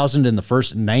 4,000 in the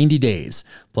first 90 days.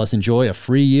 Plus, enjoy a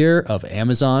free year of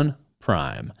Amazon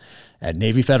Prime. At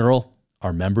Navy Federal,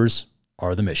 our members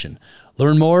are the mission.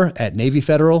 Learn more at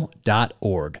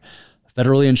NavyFederal.org.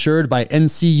 Federally insured by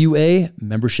NCUA,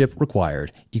 membership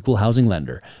required, equal housing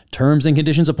lender. Terms and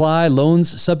conditions apply,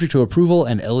 loans subject to approval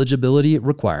and eligibility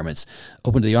requirements.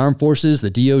 Open to the armed forces, the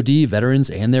DoD, veterans,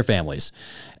 and their families.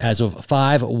 As of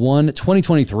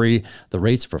 5/1/2023, the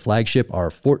rates for Flagship are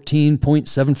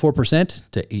 14.74%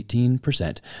 to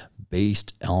 18%.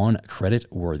 Based on credit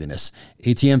worthiness.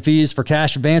 ATM fees for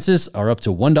cash advances are up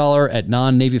to $1 at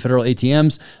non-Navy Federal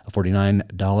ATMs, a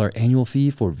 $49 annual fee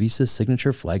for Visa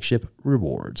Signature Flagship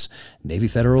Rewards.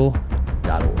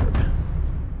 NavyFederal.org.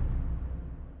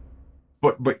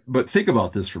 But think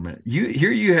about this for a minute.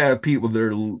 You have people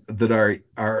that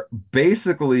are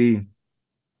basically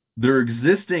they're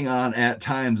existing on at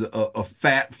times a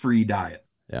fat-free diet.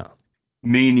 Yeah.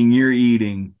 Meaning you're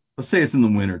eating, let's say it's in the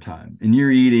wintertime, and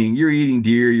you're eating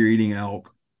deer, you're eating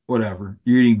elk, whatever.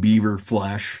 You're eating beaver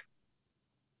flesh.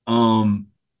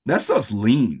 That stuff's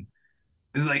lean.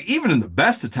 It's like even in the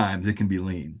best of times, it can be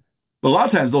lean. But a lot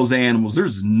of times those animals,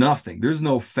 there's nothing. There's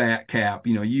no fat cap.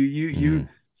 You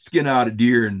skin out a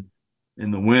deer in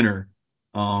the winter,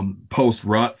 post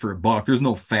rut for $1. There's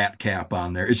no fat cap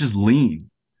on there. It's just lean.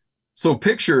 So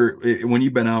picture when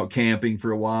you've been out camping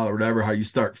for a while or whatever, how you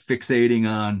start fixating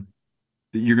on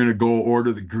that you're going to go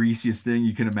order the greasiest thing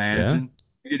you can imagine. Yeah.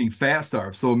 You're getting fat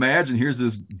starved. So imagine here's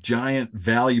this giant,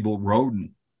 valuable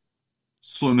rodent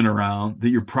swimming around that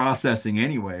you're processing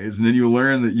anyways. And then you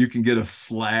learn that you can get a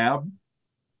slab,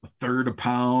 a third a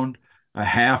pound, a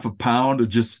half a pound of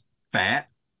just fat.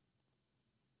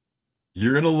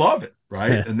 You're going to love it,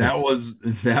 right? And that was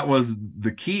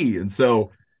the key. And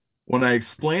so when I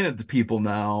explain it to people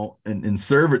now and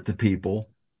serve it to people,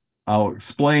 I'll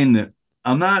explain that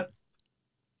I'm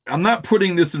not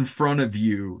putting this in front of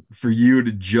you for you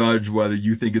to judge whether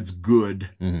you think it's good,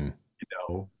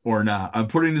 or not. I'm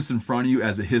putting this in front of you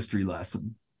as a history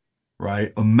lesson,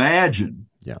 right? Imagine,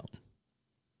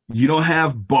 you don't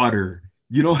have butter,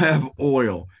 you don't have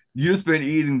oil, you just been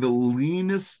eating the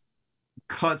leanest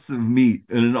cuts of meat,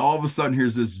 and then all of a sudden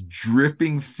here's this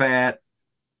dripping fat,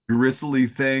 gristly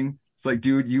thing. It's like,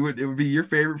 dude, it would be your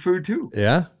favorite food too.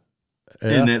 Yeah.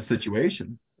 In that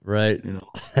situation. Right. No,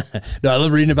 I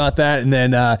love reading about that. And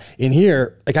then in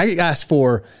here, like I get asked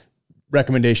for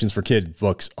recommendations for kids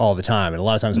books all the time. And a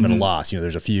lot of times I'm at a loss,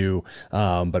 there's a few,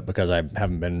 but because I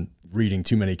haven't been reading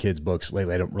too many kids books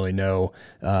lately, I don't really know,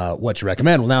 what to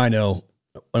recommend. Well, now I know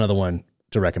another one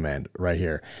to recommend right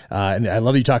here. And I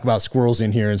love that you talk about squirrels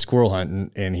in here and squirrel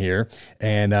hunting in here.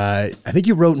 And, I think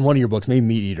you wrote in one of your books, maybe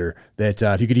Meat Eater, that,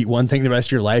 if you could eat one thing the rest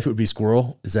of your life, it would be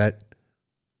squirrel. Is that?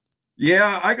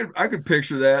 Yeah, I could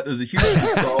picture that. There's a huge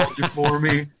nostalgia for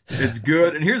me. It's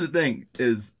good. And here's the thing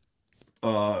is,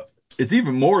 it's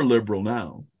even more liberal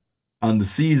now on the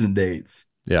season dates.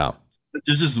 Yeah.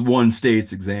 It's just one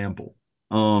state's example.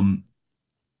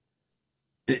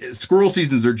 Squirrel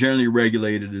seasons are generally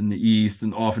regulated in the East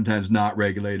and oftentimes not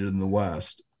regulated in the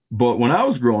West. But when I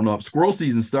was growing up, squirrel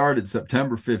season started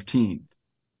September 15th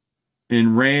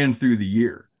and ran through the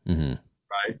year.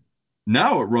 Right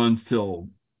now it runs till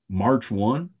March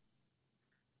 1.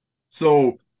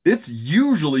 So it's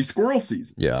usually squirrel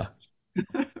season. Yeah.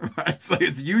 Right. So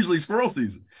it's usually squirrel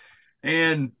season.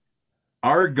 And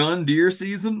our gun deer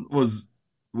season was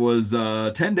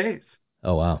 10 days.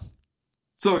 Oh, wow.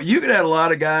 So you could have a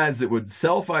lot of guys that would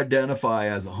self-identify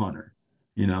as a hunter,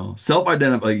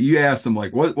 self-identify. Like you ask them,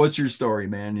 like, what's your story,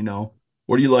 man?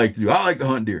 What do you like to do? I like to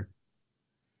hunt deer.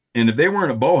 And if they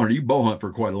weren't a bow hunter, you bow hunt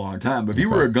for quite a long time. But if you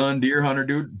were a gun deer hunter,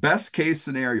 dude, best case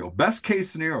scenario,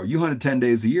 you hunted 10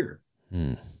 days a year.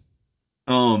 And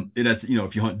that's,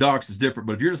 if you hunt ducks, it's different.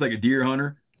 But if you're just like a deer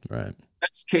hunter, right,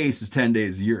 best case is 10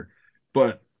 days a year.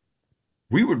 But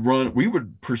we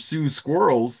would pursue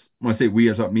squirrels. When I say we,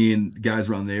 I thought me and guys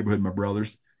around the neighborhood, my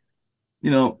brothers,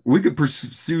 we could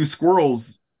pursue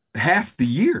squirrels half the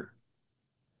year.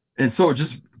 And so it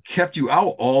just kept you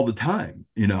out all the time,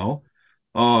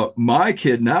 my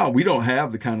kid now, we don't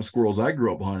have the kind of squirrels I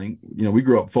grew up hunting. We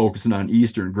grew up focusing on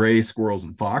eastern gray squirrels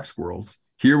and fox squirrels.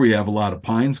 Here we have a lot of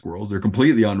pine squirrels. They're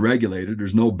completely unregulated.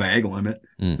 There's no bag limit.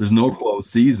 There's no closed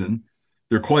season.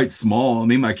 They're quite small. I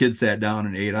mean, my kid sat down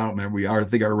and ate. I don't remember. I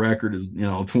think our record is,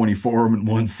 24 in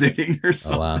one sitting or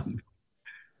something. Oh, wow.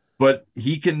 But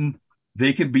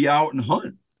they can be out and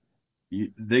hunt.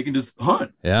 They can just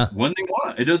hunt when they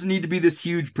want. It doesn't need to be this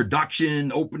huge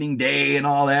production opening day and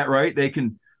all that, right? We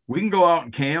can go out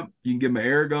and camp. You can give them an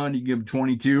air gun. You can give them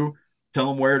 22, tell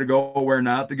them where to go, where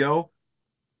not to go.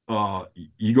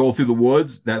 You go through the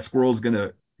woods, that squirrel's going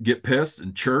to get pissed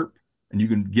and chirp, and you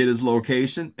can get his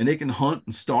location, and they can hunt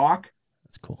and stalk.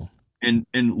 That's cool. And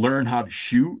learn how to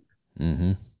shoot.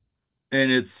 And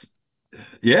it's,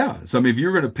 So, I mean, if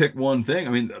you're going to pick one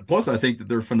thing, plus I think that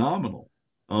they're phenomenal.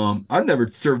 I've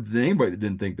never served anybody that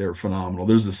didn't think they were phenomenal.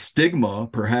 There's a stigma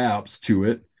perhaps to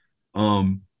it.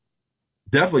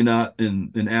 Definitely not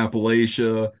in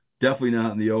Appalachia. Definitely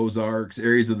not in the Ozarks,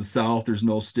 areas of the South. There's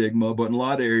no stigma, but in a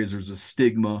lot of areas, there's a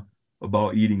stigma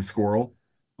about eating squirrel.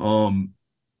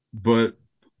 But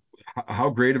how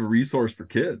great of a resource for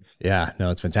kids. Yeah, no,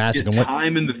 it's fantastic. And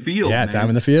time in the field. Yeah, man. Time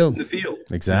in the field.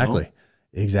 Exactly.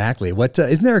 Exactly. What,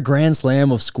 isn't there a grand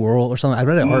slam of squirrel or something? I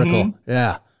read an article.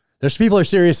 Yeah. There's people are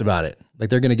serious about it.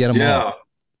 Like they're going to get them all.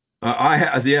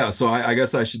 So I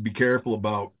guess I should be careful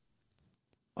about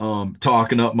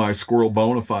talking up my squirrel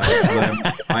bona fide.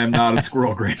 I am not a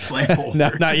squirrel grand slam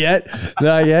holder. Not yet.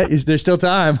 There's still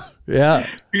time. Yeah.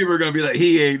 People are going to be like,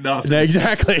 he ain't nothing.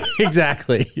 Exactly.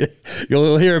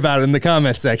 You'll hear about it in the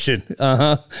comment section.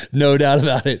 No doubt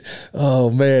about it. Oh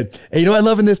man. And I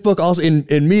love in this book also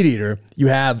in Meat Eater, you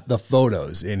have the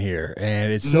photos in here,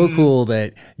 and it's so cool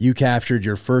that you captured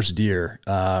your first deer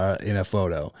in a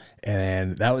photo.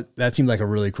 And that seemed like a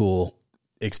really cool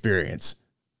experience.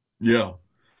 Yeah.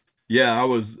 I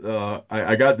was,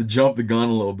 I got to jump the gun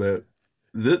a little bit.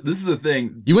 This is a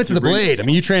thing. You went to the blade.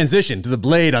 You transitioned to the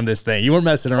blade on this thing. You weren't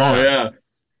messing around. Oh yeah.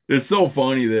 It's so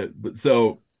funny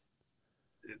so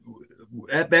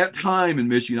at that time in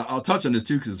Michigan, I'll touch on this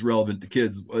too, because it's relevant to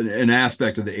kids, an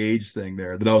aspect of the age thing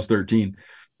there, that I was 13.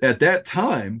 At that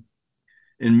time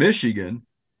in Michigan,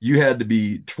 you had to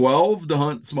be 12 to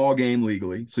hunt small game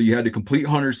legally. So you had to complete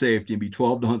hunter safety and be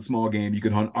 12 to hunt small game. You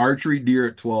could hunt archery deer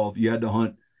at 12. You had to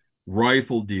hunt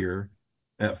rifle deer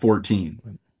at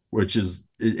 14, which is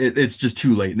it's just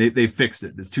too late. They fixed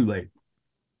it. It's too late.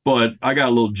 But I got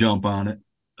a little jump on it.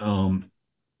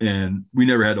 And we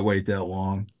never had to wait that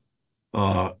long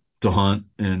to hunt.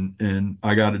 And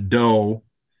I got a doe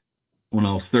when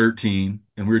I was 13,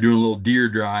 and we were doing a little deer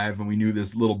drive, and we knew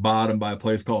this little bottom by a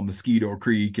place called Mosquito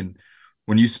Creek. And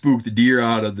when you spooked the deer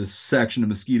out of this section of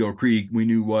Mosquito Creek, we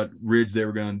knew what ridge they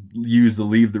were going to use to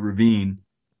leave the ravine.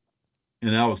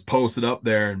 And I was posted up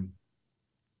there, and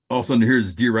all of a sudden here's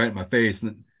this deer right in my face,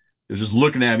 and it was just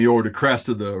looking at me over the crest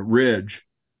of the ridge.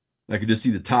 I could just see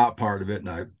the top part of it, and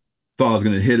I thought I was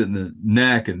going to hit it in the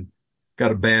neck, and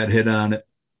got a bad hit on it.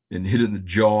 and hit it in the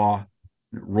jaw.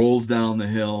 It rolls down the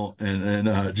hill, and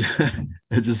I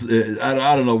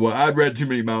don't know what, I'd read too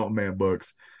many mountain man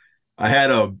books. I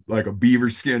had a beaver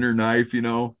skinner knife,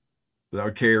 that I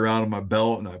would carry around in my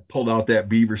belt, and I pulled out that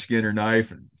beaver skinner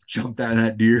knife and jumped on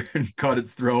that deer and cut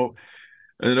its throat.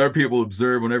 And then other people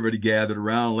observed when everybody gathered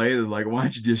around later, like, why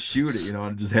don't you just shoot it?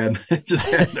 And it just hadn't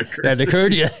occurred. That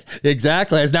occurred to you.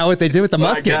 Exactly. That's not what they did with the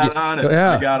musket. I got on it.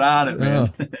 Yeah. I got on it,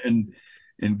 man,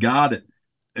 and got it.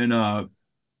 And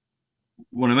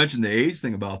when I mentioned the age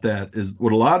thing about that, is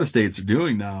what a lot of states are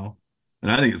doing now, and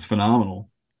I think it's phenomenal,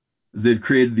 is they've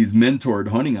created these mentored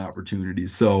hunting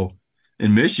opportunities. So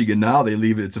in Michigan now, they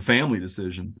leave it's a family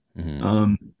decision.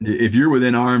 Mm-hmm. If you're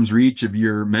within arm's reach of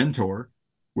your mentor,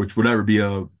 which would ever be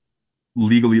a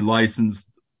legally licensed,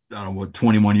 I don't know what,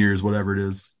 21 years, whatever it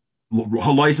is,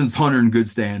 a licensed hunter in good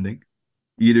standing,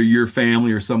 either your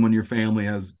family or someone your family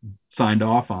has signed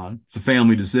off on. It's a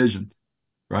family decision,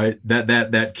 right?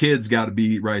 That kid's got to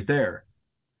be right there.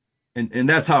 And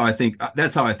that's how I think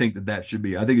that should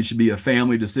be. I think it should be a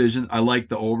family decision. I like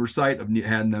the oversight of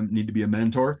having them need to be a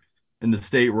mentor. In the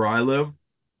state where I live,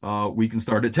 we can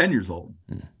start at 10 years old.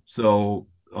 Mm. So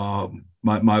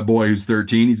my boy who's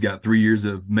 13, he's got 3 years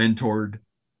of mentored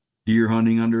deer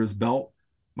hunting under his belt.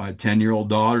 My 10-year-old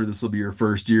daughter, this will be her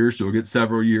first year. She'll get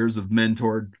several years of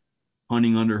mentored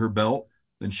hunting under her belt.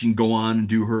 Then she can go on and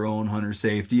do her own hunter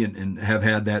safety and have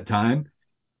had that time.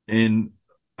 And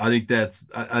I think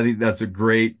that's a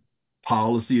great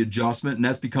policy adjustment, and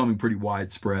that's becoming pretty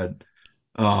widespread.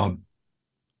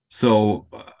 So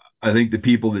I think the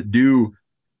people that do,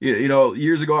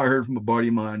 years ago I heard from a buddy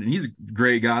of mine, and he's a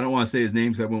great guy. I don't want to say his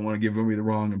name because I wouldn't want to give him the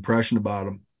wrong impression about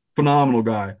him. Phenomenal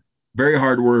guy, very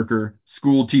hard worker,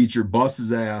 school teacher, busts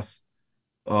his ass,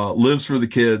 lives for the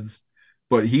kids.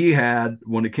 But he had,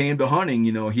 when it came to hunting,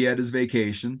 he had his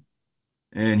vacation,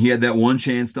 and he had that one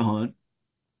chance to hunt.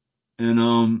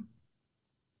 And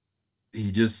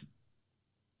it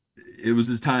was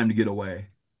his time to get away,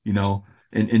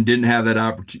 and didn't have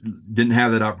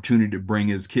that opportunity to bring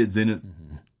his kids in it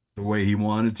the way he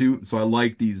wanted to. So I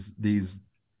like these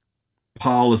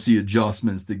policy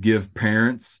adjustments that give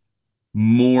parents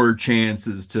more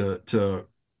chances to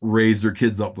raise their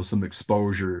kids up with some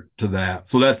exposure to that.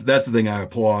 So that's the thing I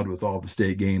applaud with all the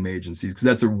state game agencies, because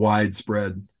that's a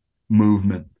widespread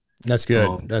movement. That's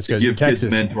good. That's good. Give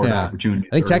Texas, kids mentored opportunities.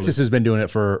 I think Texas has been doing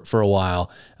it for a while.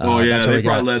 They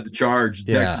probably led the charge.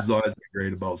 Yeah. Texas has always been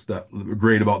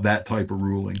great about that type of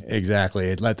ruling.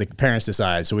 Exactly. Let the parents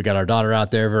decide. So we got our daughter out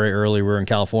there very early. We're in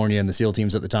California, and the SEAL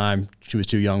teams at the time, she was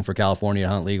too young for California to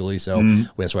hunt legally. So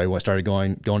that's why we started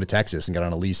going to Texas and got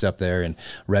on a lease up there in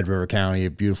Red River County,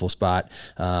 a beautiful spot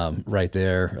right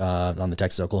there on the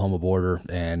Texas-Oklahoma border.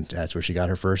 And that's where she got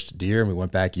her first deer. And we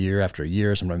went back year after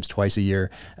year, sometimes twice a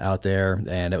year out there.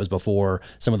 And it was before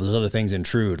some of those other things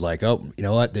intrude, like, oh, you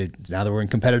know what? Now that we're in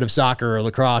competitive soccer or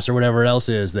lacrosse or whatever else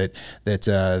is that get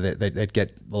a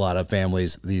lot of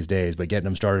families these days. But getting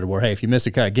them started where, hey, if you miss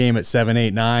a game at 7,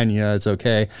 8, 9, it's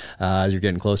okay. You're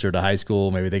getting closer to high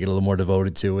school. Maybe they get a little more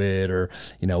devoted to it, or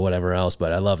whatever else.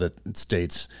 But I love that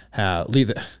states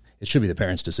it should be the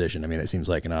parents' decision. I mean, it seems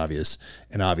like an obvious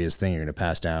thing. You're going to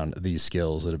pass down these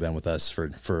skills that have been with us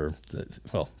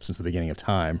since the beginning of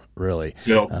time, really.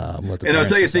 Yep. And I'll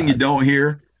tell you a thing you don't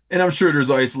hear, and I'm sure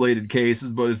there's isolated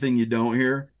cases, but the thing you don't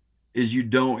hear is you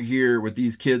don't hear with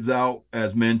these kids out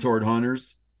as mentored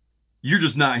hunters. You're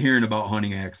just not hearing about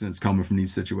hunting accidents coming from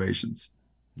these situations.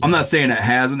 Yeah. I'm not saying it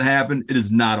hasn't happened. It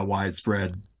is not a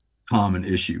widespread common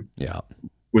issue. Yeah.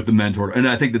 With the mentor. And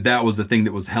I think that was the thing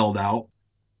that was held out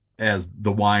as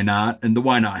the why not, and the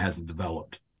why not hasn't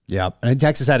developed. Yeah. And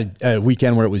Texas had a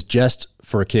weekend where it was just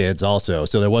for kids also.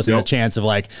 So there wasn't a chance of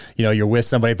you're with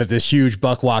somebody, but this huge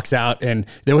buck walks out and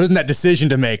there wasn't that decision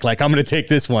to make, like, I'm going to take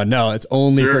this one. No, it's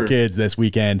only for kids this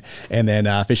weekend. And then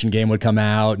Fish and Game would come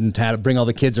out and bring all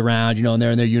the kids around, and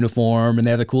they're in their uniform and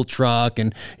they have the cool truck,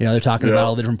 and, they're talking about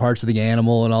all the different parts of the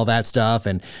animal and all that stuff.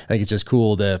 And I think it's just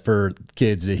cool for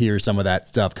kids to hear some of that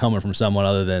stuff coming from someone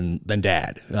other than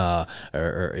dad.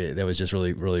 Or that was just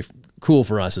really, really cool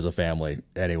for us as a family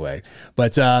anyway.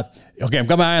 But, okay, I'm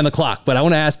got my eye on the clock, but I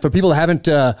want to ask, for people who haven't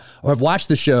or have watched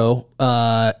the show,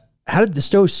 how did the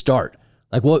show start?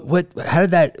 Like what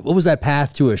was that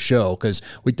path to a show? Because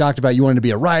we talked about you wanted to be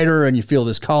a writer and you feel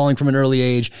this calling from an early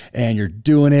age and you're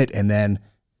doing it, and then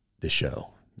the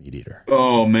show, MeatEater.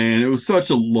 Oh man, it was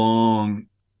such a long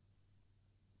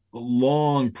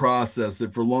process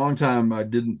that for a long time I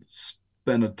didn't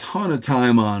spend a ton of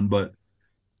time on, but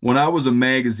when I was a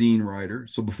magazine writer,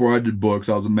 so before I did books,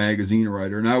 I was a magazine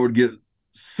writer, and I would get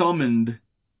summoned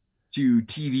to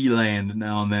TV land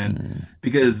now and then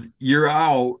because you're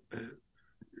out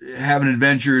having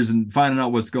adventures and finding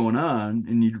out what's going on,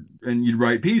 and you'd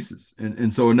write pieces,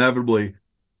 and so inevitably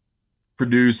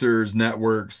producers,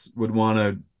 networks would want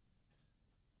to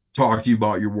talk to you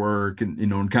about your work and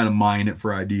and kind of mine it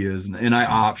for ideas, and I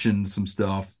optioned some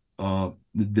stuff that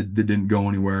didn't go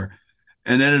anywhere,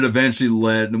 and then it eventually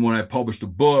led, and when I published a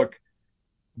book,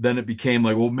 then it became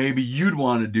like, well, maybe you'd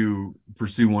want to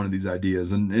pursue one of these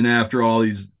ideas, and after all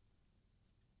these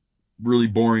really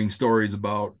boring stories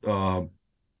about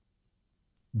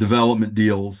development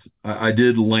deals, I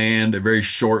did land a very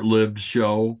short-lived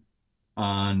show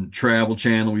on Travel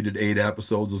Channel. We did 8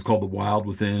 episodes. It was called The Wild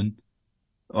Within.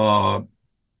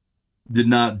 Did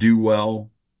not do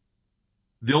well.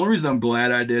 The only reason I'm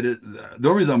glad I did it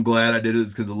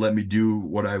is because it let me do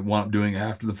what I want doing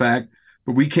after the fact.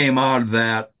 But we came out of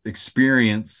that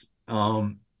experience,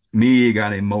 me, a guy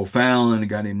named Mo Fallon, a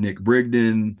guy named Nick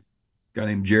Brigden, a guy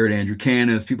named Jared Andrew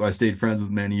Canis, people I stayed friends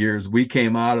with many years. We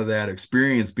came out of that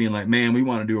experience being like, man, we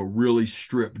want to do a really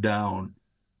stripped down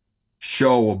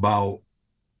show about,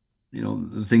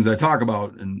 the things I talk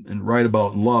about and write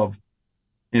about and love.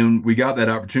 And we got that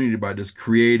opportunity by just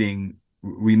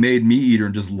we made MeatEater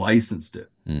and just licensed it.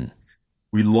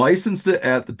 We licensed it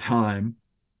at the time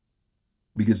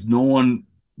because no one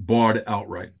bought it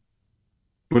outright.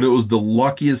 But it was the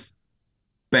luckiest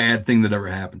bad thing that ever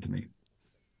happened to me.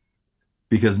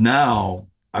 Because now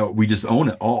we just own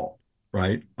it all,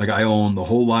 right? Like I own the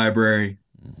whole library.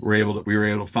 We were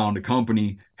able to found a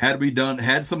company.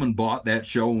 Had someone bought that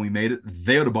show when we made it,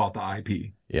 they would have bought the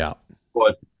IP. Yeah.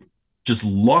 But just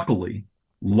luckily,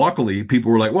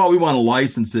 people were like, well, we want to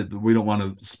license it, but we don't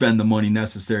want to spend the money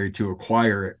necessary to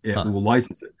acquire it. We'll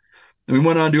license it. And we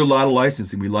went on to do a lot of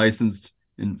licensing. We licensed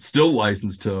and still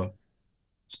licensed to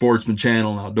Sportsman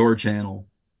Channel and Outdoor Channel,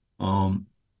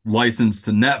 licensed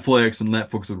to Netflix, and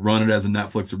Netflix would run it as a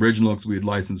Netflix original because we had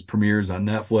licensed premieres on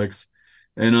Netflix.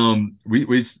 And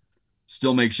we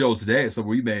still make shows today. So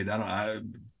we made,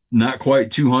 not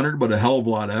quite 200, but a hell of a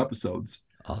lot of episodes.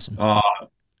 Awesome.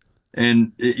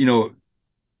 And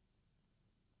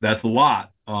that's a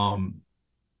lot.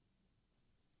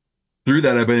 Through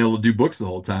that, I've been able to do books the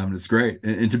whole time, and it's great.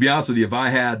 And to be honest with you, if I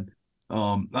had,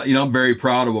 I'm very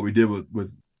proud of what we did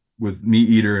with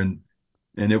MeatEater,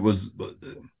 and it was,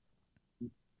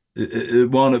 it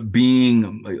wound up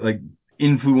being like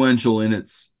influential in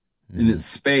its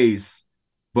space,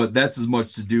 but that's as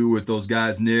much to do with those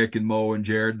guys, Nick and Mo and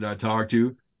Jared, that I talked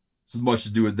to. It's as much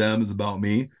to do with them as about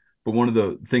me. But one of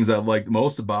the things I like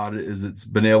most about it is it's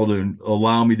been able to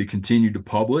allow me to continue to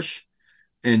publish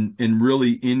and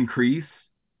really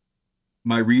increase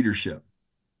my readership,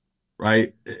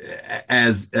 right?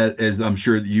 As I'm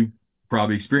sure that you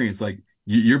probably experienced, like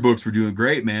your books were doing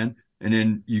great, man. And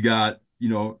then you got,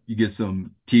 you get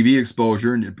some TV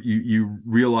exposure, and you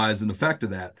realize an effect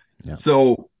of that. Yeah.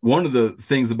 So one of the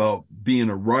things about being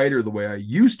a writer, the way I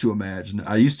used to imagine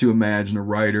a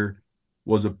writer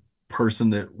was a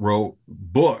person that wrote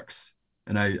books,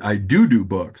 and I do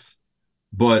books,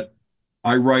 but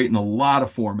I write in a lot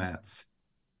of formats.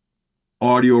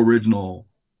 Audio original.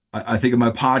 I think of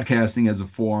my podcasting as a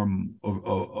form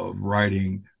of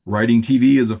writing. Writing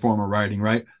TV is a form of writing,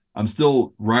 right? I'm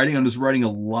still writing. I'm just writing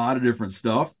a lot of different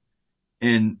stuff.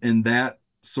 And that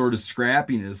sort of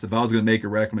scrappiness, if I was going to make a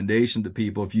recommendation to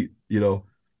people, if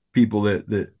people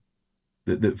that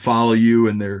follow you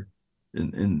and they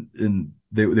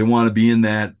want to be in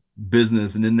that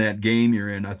business and in that game you're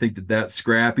in, I think that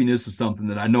scrappiness is something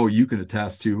that I know you can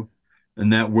attest to,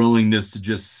 and that willingness to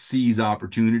just seize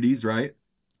opportunities, right?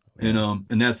 Yeah.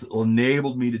 And that's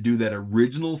enabled me to do that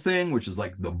original thing, which is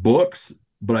like the books,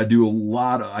 but I do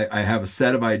I have a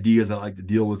set of ideas I like to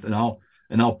deal with, and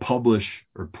I'll publish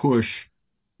or push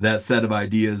that set of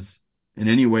ideas in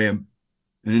any way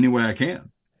I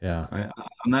can. Yeah.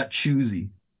 I'm not choosy,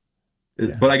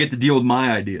 but I get to deal with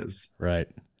my ideas. Right.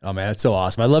 Oh man, that's so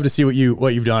awesome. I'd love to see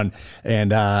what you've done.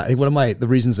 And I think one of the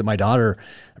reasons that my daughter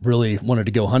really wanted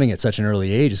to go hunting at such an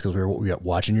early age is because we were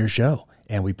watching your show,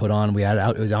 and it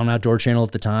was on Outdoor Channel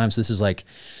at the time. So this is like,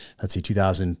 let's see,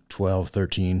 2012,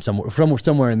 13,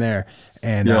 somewhere in there.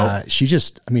 And she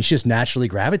just naturally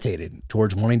gravitated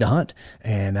towards wanting to hunt.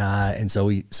 And so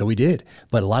we did.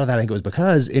 But a lot of that, I think, was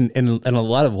because and a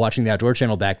lot of watching the Outdoor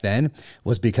Channel back then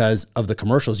was because of the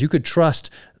commercials. You could trust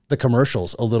the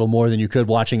commercials a little more than you could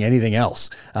watching anything else.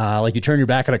 Like you turn your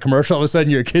back on a commercial, all of a sudden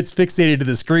your kid's fixated to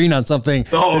the screen on something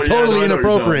totally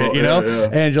inappropriate, you know?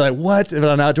 And you're like, what? But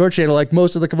on Outdoor Channel, like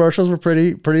most of the commercials were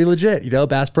pretty legit, you know,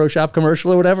 Bass Pro Shop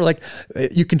commercial or whatever. Like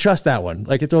you can trust that one.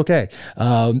 Like it's okay.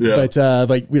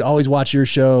 But we'd always watch your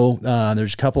show.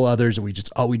 There's a couple others that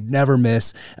we'd never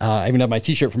miss. I even have my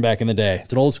t-shirt from back in the day.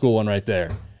 It's an old school one right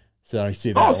there. So you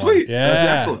see that. Oh, sweet. Yeah,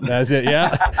 that's excellent. That's it.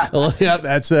 Yeah. Well, yeah,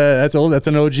 that's old. That's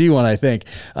an OG one, I think.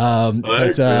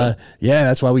 That's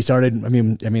why we started. I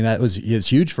mean, that was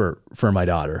huge for my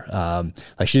daughter.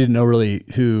 Like she didn't know really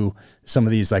who some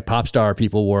of these like pop star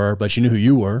people were, but she knew who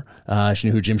you were. She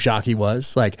knew who Jim Shockey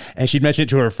was. Like, and she'd mention it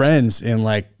to her friends in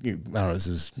like, I don't know, this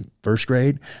is first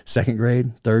grade, second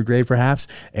grade, third grade, perhaps.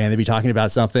 And they'd be talking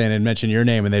about something and mention your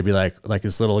name. And they'd be like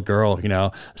this little girl, you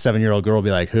know, 7-year-old girl would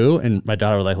be like, who? And my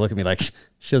daughter would like look at me like,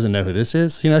 she doesn't know who this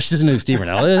is. You know, she doesn't know who Steve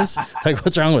Rinella is. Like,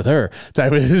 what's wrong with her?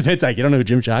 It's like, you don't know who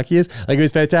Jim Shockey is? Like, it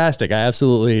was fantastic. I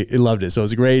absolutely loved it. So it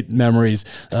was great memories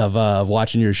of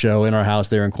watching your show in our house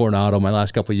there in Coronado my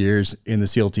last couple of years in the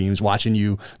SEAL teams, watching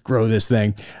you grow this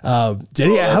thing. How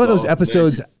are those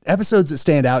episodes that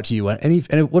stand out to you?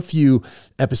 And what few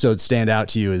episodes stand out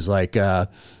to you as like, I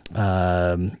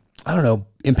don't know,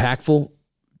 impactful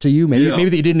to you? Maybe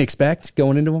that you didn't expect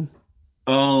going into them?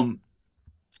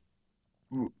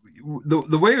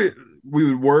 The way we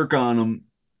would work on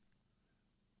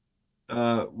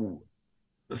them,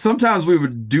 sometimes we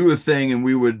would do a thing and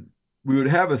we would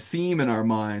have a theme in our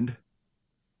mind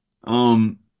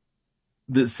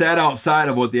that sat outside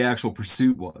of what the actual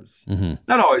pursuit was. Mm-hmm.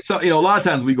 Not always. So, you know, a lot of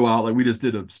times we go out, like we just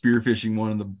did a spearfishing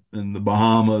one in the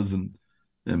Bahamas and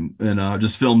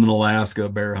just filmed in Alaska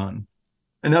bear hunting.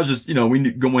 And that was just, you know, we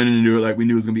went into it like we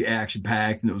knew it was going to be action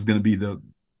packed and it was going to be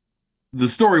the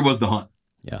story was the hunt.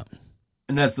 Yeah.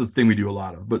 And that's the thing we do a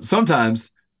lot of. But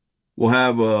sometimes we'll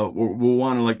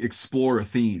want to like explore a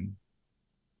theme.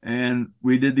 And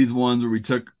we did these ones where we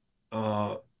took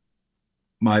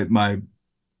my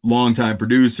longtime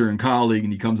producer and colleague,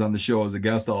 and he comes on the show as a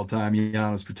guest all the time,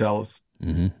 Giannis Patelis.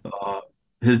 Mm-hmm.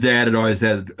 His dad had always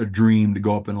had a dream to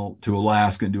go up to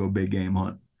Alaska and do a big game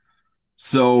hunt.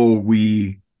 So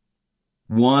we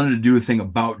wanted to do a thing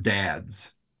about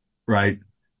dads, right?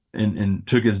 And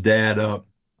took his dad up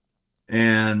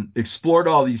and explored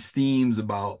all these themes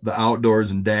about the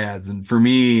outdoors and dads. And for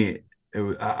me,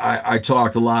 I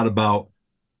talked a lot about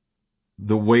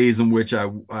the ways in which I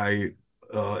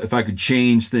if I could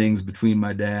change things between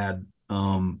my dad,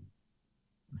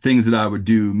 things that I would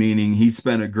do, meaning he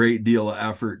spent a great deal of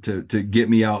effort to get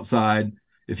me outside.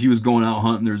 If he was going out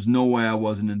hunting, there's no way I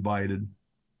wasn't invited,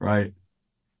 right?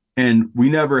 And we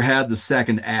never had the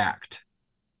second act.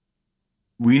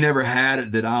 We never had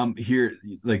it that I'm here,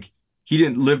 like he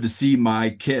didn't live to see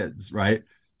my kids, right?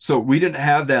 So we didn't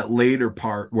have that later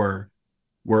part where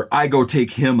I go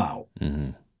take him out,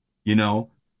 mm-hmm. you know,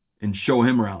 and show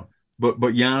him around. But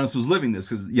Giannis was living this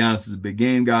because Giannis is a big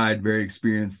game guy, very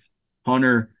experienced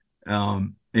hunter.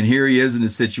 And here he is in a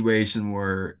situation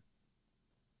where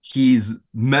he's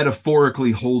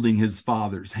metaphorically holding his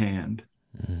father's hand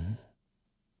mm-hmm.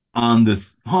 on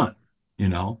this hunt, you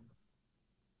know.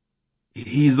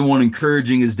 He's the one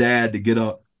encouraging his dad to get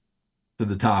up to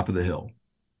the top of the hill,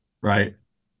 right?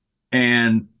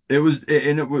 And we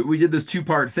did this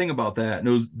 2-part thing about that, and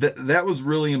it was that was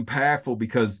really impactful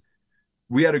because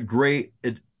we had a great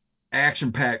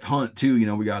action-packed hunt too. You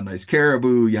know, we got a nice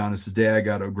caribou. Giannis's dad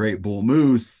got a great bull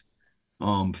moose.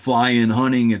 Fly-in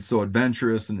hunting, it's so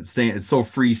adventurous and it's so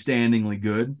freestandingly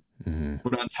good. Mm-hmm.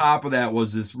 But on top of that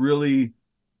was this really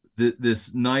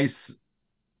this nice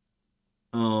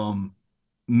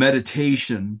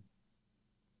meditation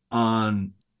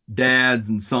on dads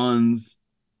and sons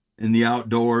in the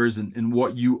outdoors and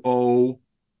what you owe,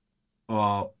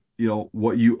 you know,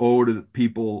 what you owe to the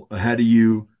people ahead of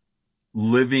you,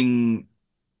 living,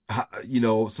 you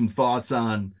know, some thoughts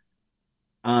on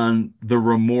the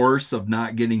remorse of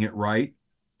not getting it right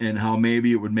and how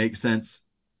maybe it would make sense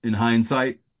in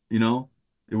hindsight, you know,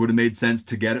 it would have made sense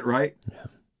to get it right, yeah.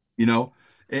 you know?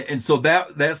 And so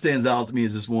that stands out to me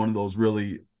as just one of those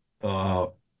really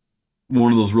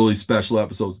special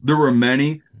episodes. There were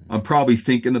many. I'm probably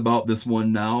thinking about this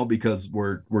one now because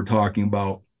we're talking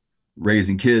about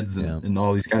raising kids and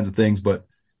all these kinds of things. But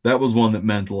that was one that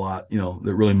meant a lot, you know,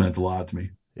 that really meant a lot to me.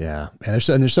 Yeah. And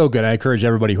they're so good. I encourage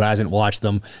everybody who hasn't watched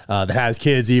them, that has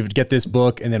kids, even get this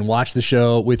book and then watch the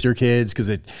show with your kids because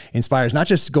it inspires not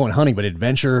just going hunting, but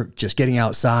adventure, just getting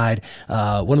outside.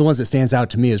 One of the ones that stands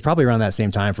out to me is probably around that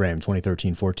same time frame,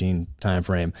 2013, 14 time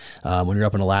frame, when you're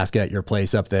up in Alaska at your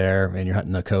place up there and you're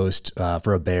hunting the coast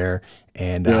for a bear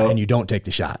and you don't take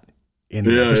the shot. in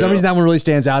there. For some reason, that one really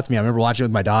stands out to me. I remember watching it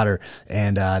with my daughter,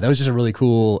 and that was just a really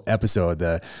cool episode.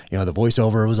 The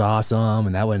voiceover was awesome,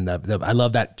 and that one, I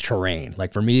love that terrain.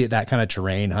 Like for me, that kind of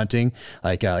terrain hunting,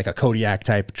 like a Kodiak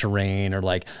type terrain, or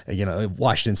like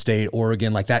Washington State,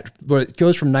 Oregon, like that, where it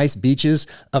goes from nice beaches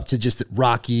up to just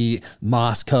rocky,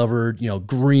 moss covered,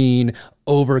 green,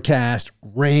 overcast,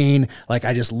 rain. Like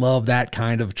I just love that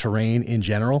kind of terrain in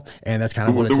general, and that's kind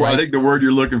of what it's like. I think the word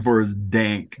you're looking for is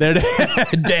dank.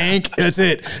 Dank. That's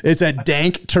it. It's a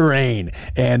dank terrain,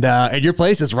 and your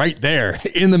place is right there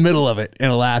in the middle of it in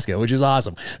Alaska, which is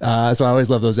awesome. So I always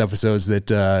love those episodes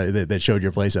that showed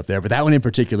your place up there. But that one in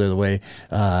particular, the way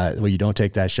you don't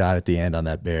take that shot at the end on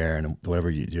that bear and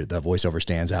whatever the voiceover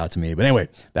stands out to me. But anyway,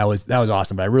 that was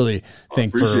awesome. But I really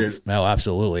think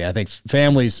absolutely. I think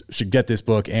families should get this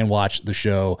book and watch the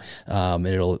show.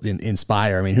 It'll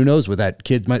inspire. I mean, who knows what that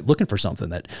kid might looking for something,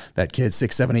 that kid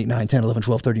 6, 7, 8, 9, 10, 11,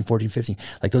 12, 13, 14, 15.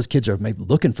 Like those kids are maybe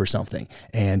looking for something,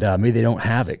 and maybe they don't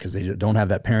have it because they don't have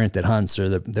that parent that hunts,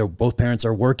 or they're both parents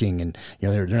are working, and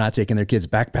they're not taking their kids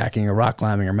backpacking or rock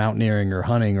climbing or mountaineering or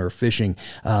hunting or fishing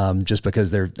just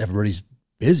because everybody's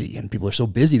busy, and people are so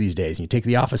busy these days, and you take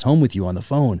the office home with you on the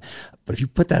phone. But if you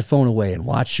put that phone away and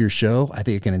watch your show, I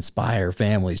think it can inspire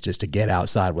families just to get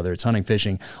outside, whether it's hunting,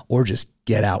 fishing, or just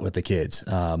get out with the kids.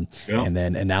 And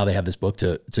now they have this book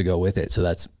to go with it. So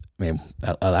that's, I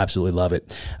absolutely love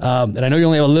it. And I know you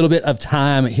only have a little bit of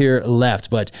time here left,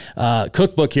 but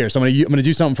cookbook here. So I'm gonna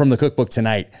do something from the cookbook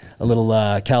tonight. A little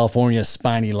California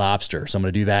spiny lobster. So I'm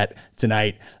gonna do that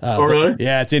tonight. Oh, really?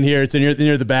 Yeah, it's in here. It's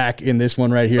near the back in this one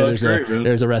right here. Oh,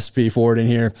 there's a recipe for it in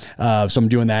here. So I'm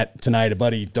doing that tonight. A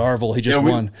buddy Darvel, he just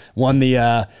won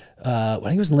the. I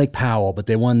think it was in Lake Powell, but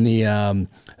they won the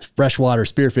freshwater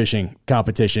spearfishing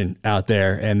competition out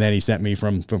there. And then he sent me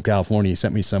from California. He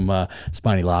sent me some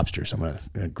spiny lobster. So I'm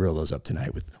gonna grill those up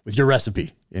tonight with your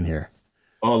recipe in here.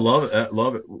 Oh, love it.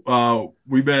 Love it.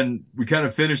 We kind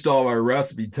of finished all of our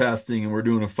recipe testing, and we're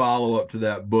doing a follow-up to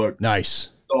that book. Nice.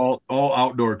 All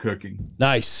outdoor cooking.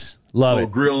 Nice. Love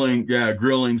it.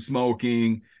 Grilling,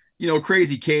 smoking,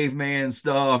 crazy caveman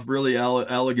stuff, really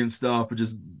elegant stuff, but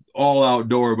just all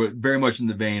outdoor, but very much in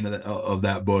the vein of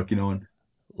that book, and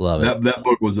love it. That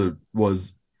book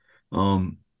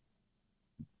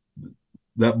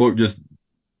that book just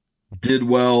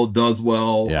does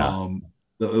well. Yeah.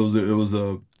 It was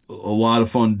a lot of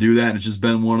fun to do that. And it's just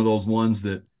been one of those ones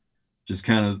that just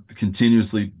kind of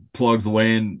continuously plugs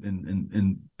away,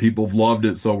 and people have loved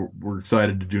it. So we're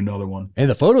excited to do another one. And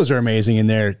the photos are amazing in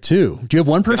there too. Do you have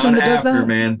one person that does that?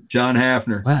 Man, John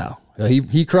Hafner. Wow.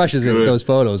 He crushes it with those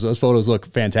photos. Those photos look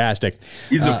fantastic.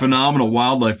 He's a phenomenal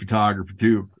wildlife photographer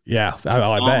too. Yeah,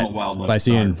 I bet. By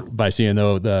seeing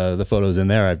the photos in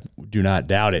there, I do not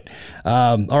doubt it.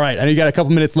 All right, I know you got a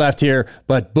couple minutes left here,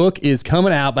 but book is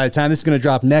coming out by the time this is going to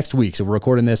drop next week. So we're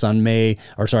recording this on June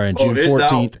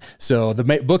 14th. So the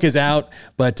book is out,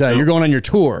 but you're going on your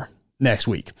tour next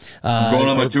week. I'm going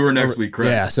on my tour next week,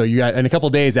 correct? Yeah, so you got in a couple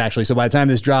of days actually. So by the time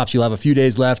this drops, you'll have a few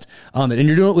days left on it, and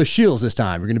you're doing it with Shields this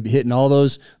time. You're going to be hitting all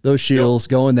those Shields,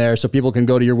 going there, so people can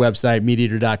go to your website,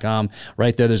 MeatEater.com.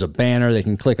 Right there, there's a banner. They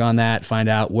can click on that, find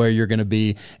out where you're going to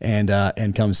be, and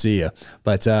come see you.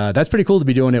 But that's pretty cool to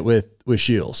be doing it with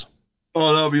Shields.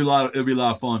 Oh, it'll be a lot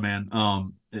of fun, man.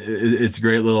 It's a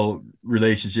great little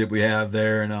relationship we have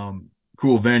there, and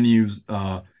cool venues.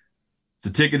 It's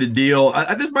a ticketed deal.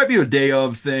 This might be a day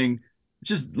of thing. It's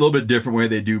just a little bit different way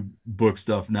they do book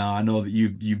stuff now. I know that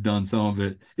you've done some of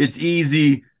it. It's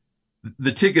easy.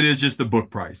 The ticket is just the book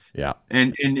price. Yeah.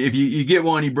 And if you get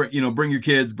one, you bring your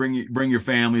kids, bring your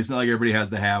family. It's not like everybody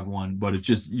has to have one, but it's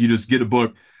just, you just get a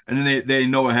book, and then they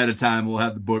know ahead of time we'll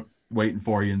have the book waiting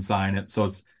for you and sign it. So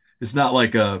it's not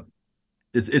like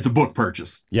it's a book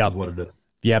purchase. Yeah. Is what it is.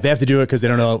 Yeah. They have to do it because they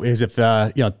don't know is if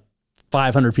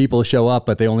 500 people show up,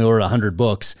 but they only ordered 100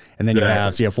 books. And then you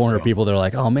have 400 people that are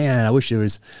like, oh man, I wish it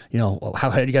was,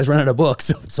 how did you guys run out of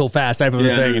books so fast type of a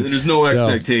thing. And there's no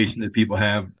expectation that people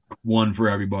have one for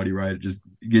everybody, right? Just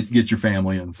get your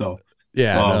family in. So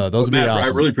those would be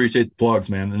awesome. I really appreciate the plugs,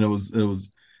 man. And it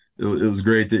was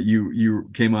great that you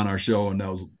came on our show, and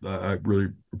I really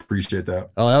appreciate that.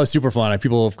 Oh, that was super fun.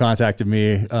 People have contacted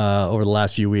me over the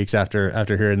last few weeks after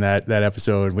hearing that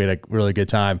episode. We had a really good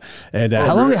time. And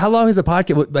how long is the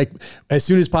podcast? Like, as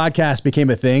soon as podcast became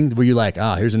a thing, were you like,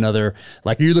 here's another,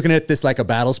 like, are you looking at this like a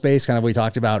battle space, kind of what we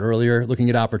talked about earlier, looking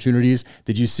at opportunities?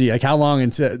 Did you see, like, how long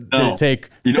did it take?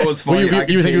 What's funny?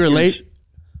 You think you were late?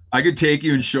 I could take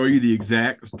you and show you the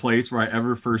exact place where I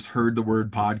ever first heard the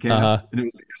word podcast. And it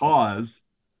was because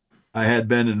I had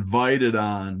been invited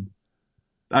on.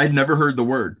 I'd never heard the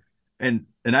word. And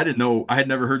and I didn't know, I had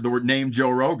never heard the word name Joe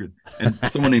Rogan. And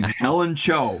someone named Helen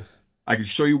Cho, I could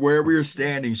show you where we were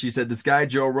standing. She said, this guy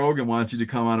Joe Rogan wants you to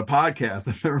come on a podcast.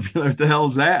 I've never been like, what the hell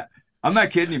is that? I'm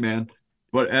not kidding you, man.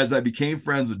 But as I became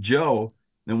friends with Joe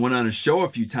and went on a show a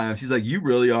few times, he's like, you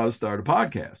really ought to start a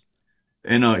podcast.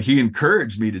 And he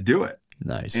encouraged me to do it.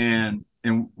 Nice. And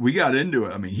we got into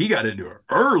it. I mean, he got into it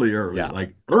early, Yeah.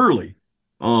 like early.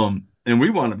 And we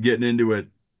wound up getting into it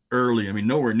early. I mean,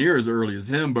 nowhere near as early as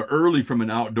him, but early from an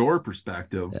outdoor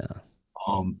perspective.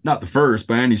 Yeah. Not the first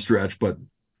by any stretch, but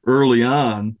early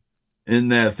on in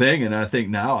that thing. And I think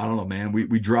now, I don't know, man,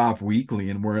 we drop weekly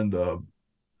and we're in the,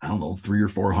 I don't know,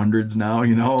 300 or 400s now,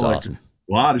 you know, It's like awesome.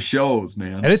 a lot of shows,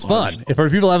 man. And it's fun. If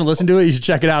people haven't listened to it, you should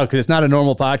check it out because it's not a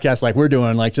normal podcast like we're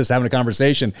doing, like just having a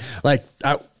conversation. Like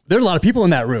there's a lot of people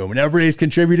in that room and everybody's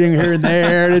contributing here and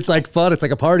there. And it's like fun. It's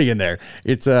like a party in there.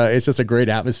 It's just a great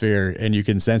atmosphere and you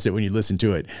can sense it when you listen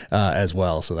to it as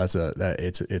well. So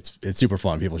it's super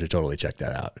fun. People should totally check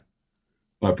that out.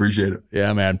 I appreciate it.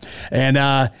 Yeah, man. And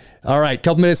all right,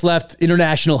 couple minutes left.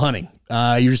 International hunting.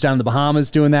 You're just down in the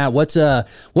Bahamas doing that.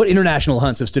 What international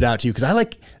hunts have stood out to you? Because I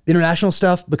like international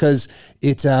stuff because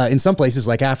it's in some places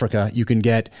like Africa, you can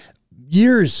get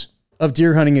years of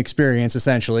deer hunting experience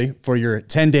essentially for your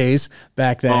 10 days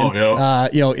back then. Oh,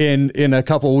 yeah. In a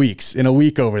couple weeks, in a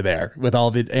week over there with all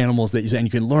the animals that and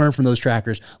you can learn from those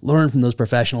trackers, learn from those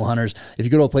professional hunters. If you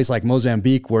go to a place like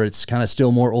Mozambique where it's kind of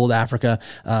still more old Africa,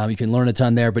 you can learn a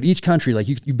ton there. But each country, like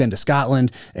you've been to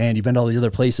Scotland and you've been to all these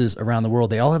other places around the world,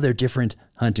 they all have their different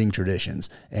hunting traditions.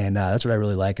 And that's what I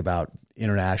really like about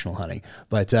international hunting.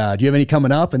 But do you have any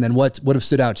coming up? And then what have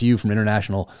stood out to you from an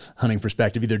international hunting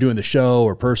perspective, either doing the show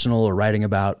or personal or writing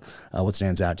about? What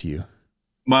stands out to you?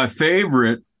 My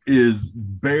favorite is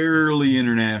barely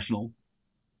international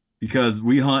because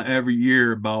we hunt every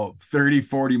year about 30,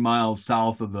 40 miles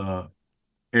south of the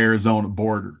Arizona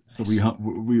border. Nice. So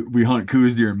we hunt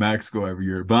Coues deer in Mexico every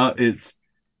year, but it's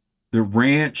the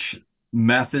ranch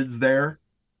methods there.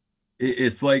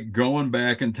 It's like going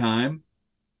back in time.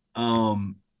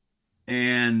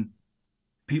 And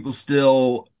people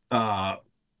still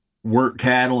work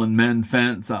cattle and mend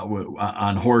fence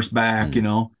on horseback, you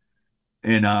know,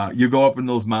 and you go up in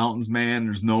those mountains, man,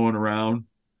 there's no one around,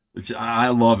 which I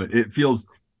love it.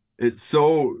 It's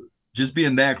so just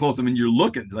being that close. I mean, you're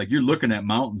looking at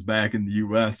mountains back in the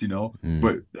US, you know,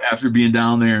 but after being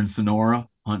down there in Sonora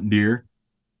hunting deer,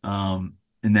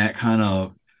 in that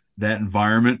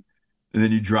environment, and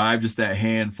then you drive just that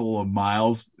handful of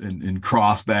miles and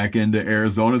cross back into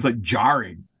Arizona. It's like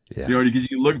jarring, you know, because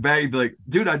you look back, you'd be like,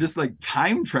 dude, I just like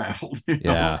time traveled, you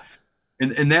know? Yeah.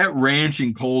 And that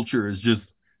ranching culture is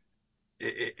just,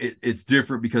 it's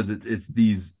different because it's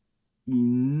these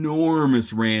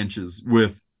enormous ranches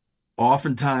with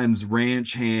oftentimes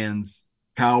ranch hands,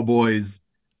 cowboys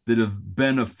that have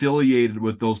been affiliated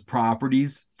with those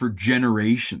properties for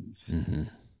generations,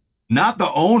 not the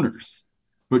owners,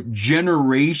 but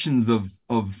generations of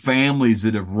families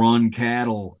that have run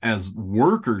cattle as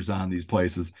workers on these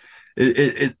places.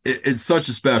 It's such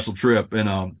a special trip.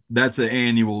 And that's an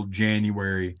annual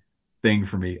January thing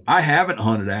for me. I haven't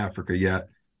hunted Africa yet.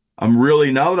 I'm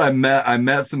really, now that I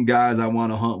met some guys I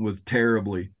want to hunt with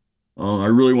terribly. I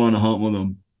really want to hunt with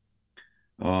them.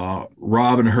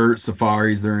 Robin Hurt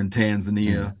Safaris, they're in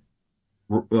Tanzania.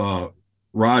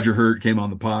 Roger Hurt came on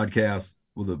the podcast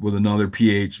with another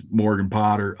PH, Morgan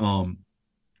Potter.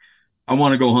 I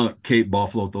want to go hunt Cape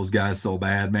Buffalo with those guys so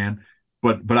bad, man.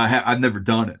 But I've never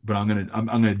done it, but I'm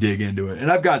gonna dig into it.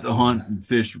 And I've got to hunt and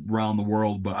fish around the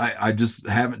world, but I just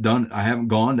haven't done it. I haven't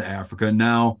gone to Africa.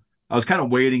 Now I was kind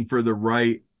of waiting for the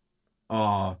right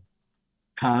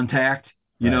contact,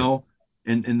 you know,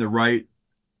 and the right,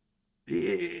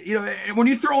 you know, when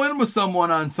you throw in with someone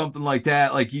on something like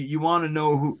that, like you want to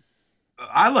know who.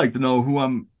 I like to know who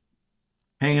I'm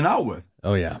hanging out with.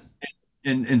 Oh yeah.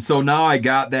 And so now I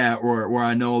got that where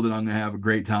I know that I'm gonna have a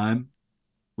great time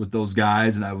with those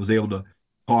guys, and I was able to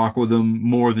talk with them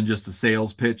more than just a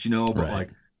sales pitch, you know, but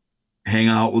like hang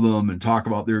out with them and talk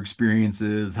about their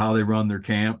experiences, how they run their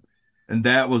camp. And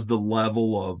that was the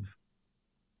level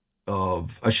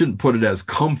of I shouldn't put it as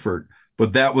comfort,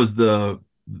 but that was the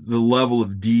level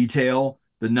of detail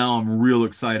that now I'm real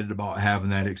excited about having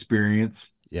that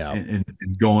experience. Yeah. And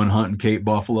going hunting Cape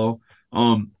Buffalo.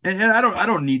 And I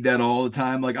don't need that all the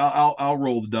time. Like I'll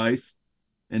roll the dice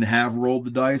and have rolled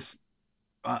the dice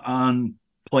on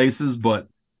places, but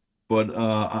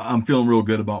I'm feeling real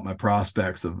good about my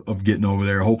prospects of getting over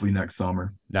there, hopefully next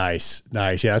summer. Nice.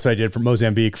 Yeah, that's what I did for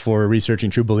Mozambique for researching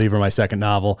True Believer, my second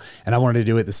novel. And I wanted to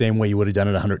do it the same way you would have done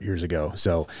it 100 years ago.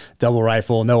 So double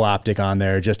rifle, no optic on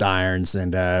there, just irons.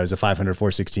 And it was a 500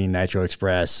 416 Nitro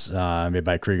Express made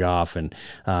by Krieghoff. And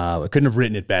I couldn't have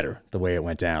written it better the way it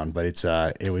went down. But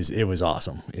it was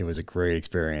awesome. It was a great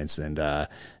experience. And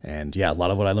yeah, a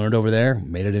lot of what I learned over there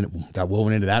got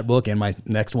woven into that book and my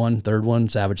next one, third one,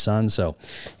 Savage Sun. So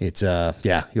it's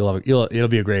yeah, it'll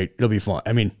be fun.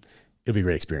 I mean, it'll be a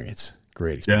great experience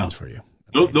for you.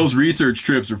 Those research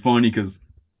trips are funny because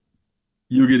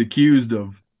you get accused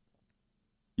of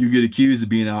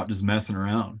being out just messing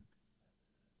around.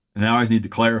 And I always need to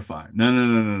clarify.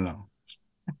 No.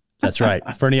 That's right.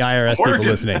 For any IRS people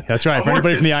listening. That's right. For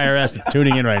anybody from the IRS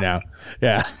tuning in right now.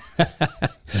 Yeah.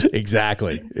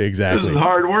 Exactly. This is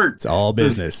hard work. It's all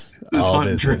business. All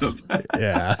business.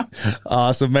 Yeah.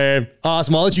 Awesome, man.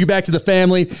 Awesome. I'll let you get back to the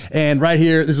family. And right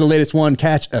here, this is the latest one.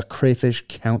 Catch a crayfish,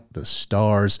 count the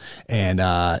stars. And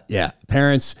yeah,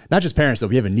 parents, not just parents, though.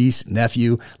 If you have a niece,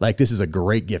 nephew, like this is a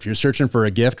great gift. You're searching for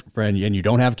a gift and you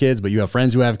don't have kids, but you have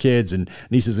friends who have kids and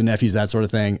nieces and nephews, that sort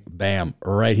of thing. Bam,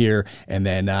 right here. And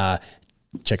then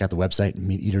check out the website,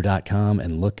 MeatEater.com,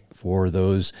 and look for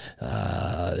those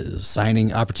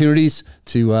signing opportunities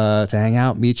to hang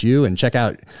out, meet you, and check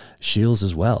out Shields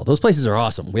as well. Those places are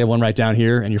awesome. We have one right down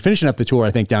here, and you're finishing up the tour,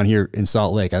 I think, down here in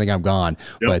Salt Lake. I think I'm gone,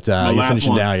 but you're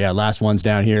finishing down. Yeah, last one's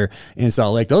down here in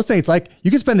Salt Lake. Those things, like,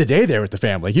 you can spend the day there with the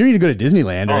family. You don't need to go to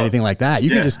Disneyland or anything like that. You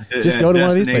can just go to one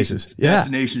of these places. Yeah.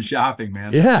 Destination shopping,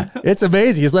 man. Yeah, it's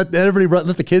amazing. Just let everybody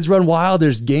let the kids run wild.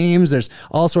 There's games. There's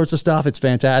all sorts of stuff. It's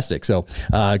fantastic. So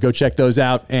go check those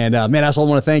out. And man, I also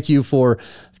want to thank you for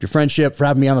your friendship, for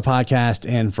having me on the podcast,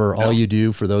 and for all you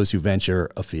do for those who venture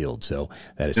afield. So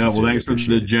that is well, thanks for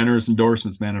the generous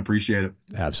endorsements, man. I appreciate it.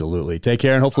 Absolutely. Take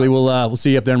care, and hopefully we'll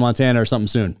see you up there in Montana or something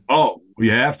soon. Oh, we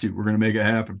have to. We're going to make it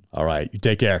happen. All right. You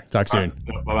take care. Talk soon.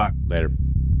 Bye-bye. Later.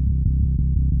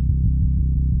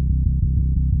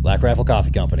 Black Rifle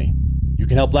Coffee Company. You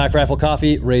can help Black Rifle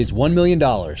Coffee raise $1 million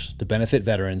to benefit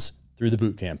veterans through the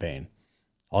boot campaign.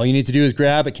 All you need to do is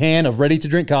grab a can of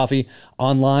ready-to-drink coffee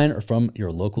online or from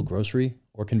your local grocery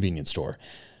or convenience store.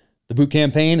 The Boot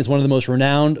Campaign is one of the most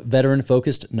renowned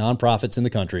veteran-focused nonprofits in the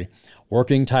country,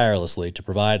 working tirelessly to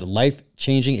provide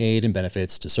life-changing aid and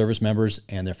benefits to service members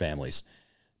and their families.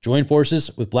 Join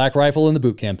forces with Black Rifle in the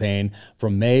Boot Campaign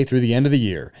from May through the end of the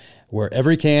year, where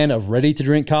every can of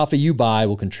ready-to-drink coffee you buy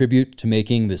will contribute to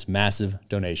making this massive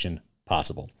donation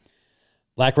possible.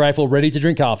 Black Rifle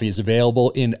ready-to-drink coffee is available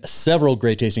in several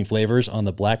great-tasting flavors on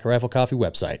the Black Rifle Coffee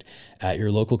website, at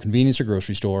your local convenience or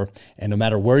grocery store, and no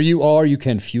matter where you are, you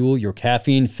can fuel your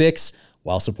caffeine fix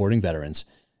while supporting veterans.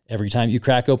 Every time you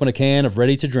crack open a can of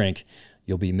ready-to-drink,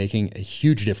 you'll be making a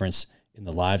huge difference in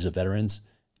the lives of veterans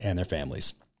and their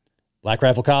families. Black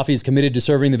Rifle Coffee is committed to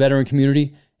serving the veteran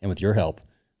community, and with your help,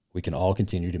 we can all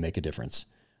continue to make a difference.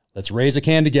 Let's raise a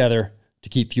can together to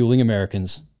keep fueling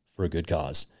Americans for a good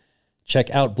cause.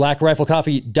 Check out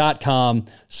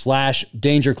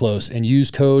blackriflecoffee.com/dangerclose and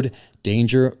use code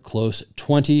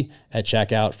DangerClose20 at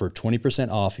checkout for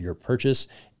 20% off your purchase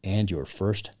and your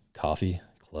first coffee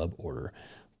club order.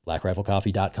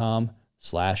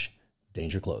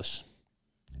 blackriflecoffee.com/dangerclose.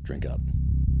 Drink up.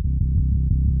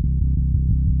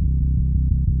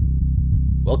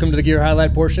 Welcome to the gear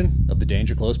highlight portion of the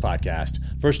Danger Close podcast.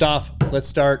 First off, let's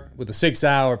start with the 6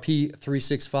 Hour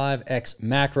P365X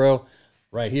macro.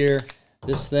 Right here,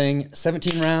 this thing,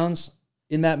 17 rounds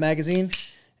in that magazine,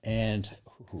 and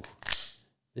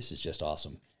this is just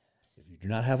awesome. If you do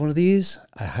not have one of these,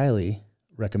 I highly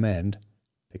recommend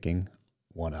picking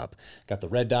one up. Got the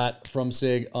red dot from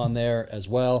SIG on there as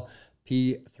well,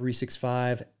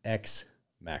 P365X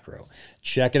macro.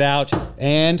 Check it out.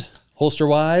 And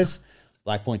holster-wise,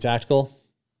 Black Point Tactical.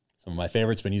 Some of my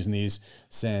favorites. Been using these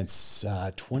since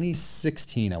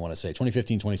 2016, I want to say.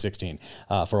 2015, 2016,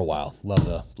 for a while. Love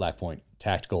the Black Point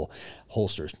Tactical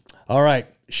holsters. All right,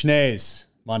 Schnees,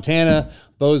 Montana,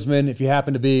 Bozeman. If you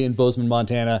happen to be in Bozeman,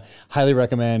 Montana, highly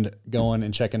recommend going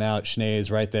and checking out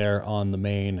Schnees right there on the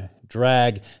main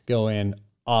drag. Go in.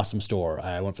 Awesome store.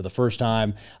 I went for the first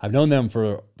time. I've known them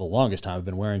for the longest time. I've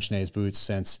been wearing Schnees boots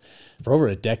for over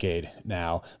a decade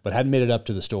now, but hadn't made it up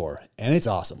to the store. And it's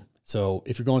awesome. So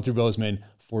if you're going through Bozeman,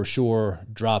 for sure,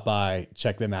 drop by,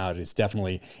 check them out. It's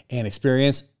definitely an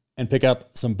experience, and pick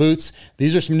up some boots.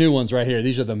 These are some new ones right here.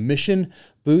 These are the Mission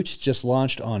boots, just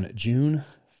launched on June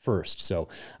 1st. So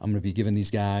I'm going to be giving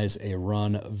these guys a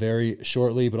run very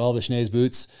shortly, but all the Schnees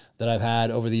boots that I've had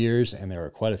over the years, and there are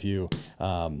quite a few,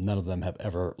 none of them have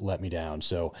ever let me down.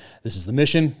 So this is the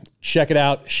Mission. Check it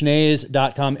out,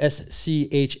 schnees.com,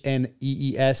 SCHNEES.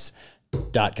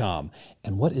 hootandyoung.com.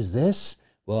 And what is this?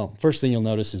 Well, first thing you'll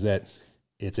notice is that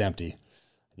it's empty.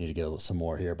 I need to get some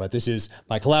more here, but this is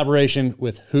my collaboration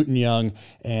with Hoot and Young.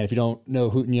 And if you don't know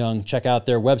Hoot and Young, check out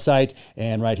their website.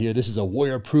 And right here, this is a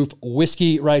Warrior Proof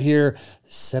whiskey right here,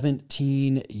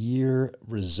 17-year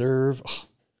reserve.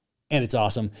 And it's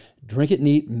awesome. Drink it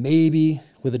neat, maybe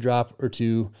with a drop or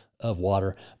two of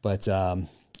water. But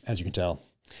as you can tell,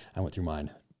 I went through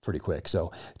mine pretty quick.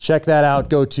 So check that out.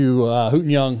 Go to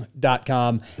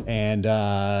hootandyoung.com and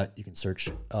you can search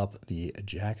up the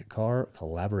Jack Carr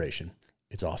collaboration.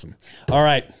 It's awesome. All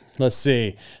right, let's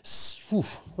see. Whew,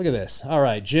 look at this. All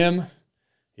right, Jim.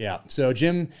 Yeah, so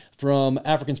Jim from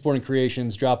African Sporting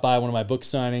Creations dropped by one of my book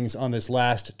signings on this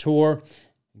last tour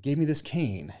and gave me this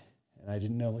cane, and I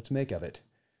didn't know what to make of it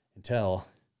until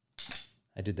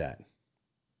I did that.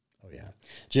 Oh, yeah.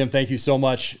 Jim, thank you so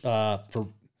much for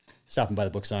stopping by the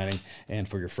book signing and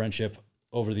for your friendship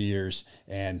over the years.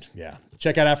 And yeah,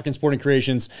 check out African Sporting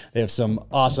Creations. They have some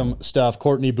awesome stuff.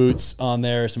 Courtney boots on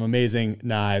there, some amazing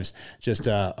knives, just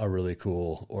a really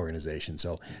cool organization.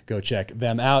 So go check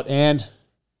them out. And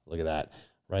look at that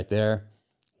right there.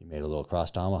 He made a little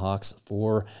cross tomahawks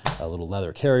for a little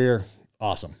leather carrier.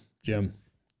 Awesome. Jim,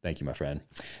 thank you, my friend.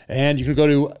 And you can go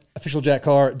to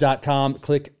officialjackcar.com,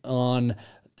 click on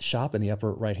shop in the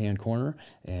upper right-hand corner,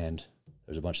 and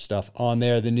there's a bunch of stuff on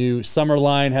there. The new summer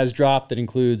line has dropped that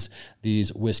includes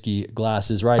these whiskey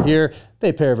glasses right here.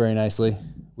 They pair very nicely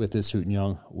with this Hoot and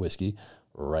Young whiskey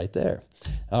right there.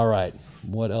 All right,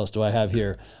 what else do I have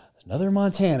here? Another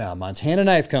Montana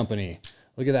Knife Company.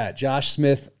 Look at that. Josh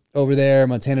Smith over there,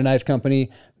 Montana Knife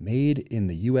Company, made in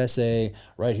the USA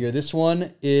right here. This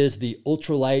one is the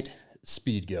Ultralight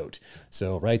Speed Goat.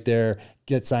 So right there,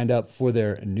 get signed up for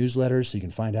their newsletters so you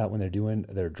can find out when they're doing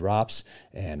their drops.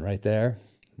 And right there,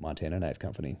 Montana Knife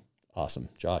Company. Awesome.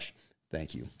 Josh,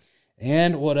 thank you.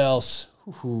 And what else?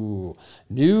 Ooh,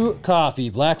 new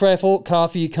coffee, Black Rifle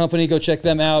Coffee Company. Go check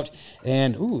them out.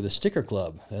 And the Sticker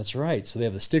Club. That's right. So they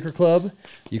have the Sticker Club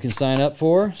you can sign up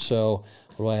for. So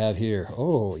what do I have here?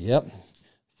 Oh, yep.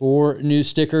 4 new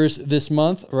stickers this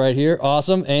month right here.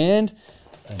 Awesome. And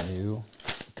a new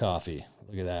coffee.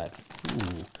 Look at that.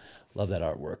 Ooh, love that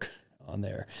artwork on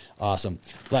there. Awesome.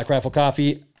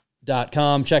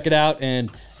 BlackRifleCoffee.com. Check it out. And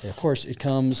of course, it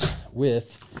comes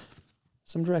with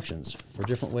some directions for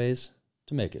different ways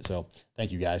to make it. So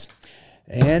thank you guys.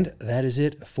 And that is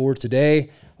it for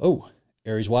today. Oh,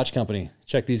 Aries Watch Company.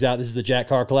 Check these out. This is the Jack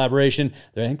Carr collaboration.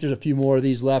 I think there's a few more of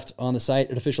these left on the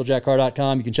site at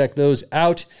officialjackcar.com. You can check those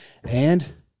out.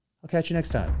 And I'll catch you next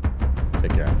time.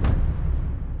 Take care out there.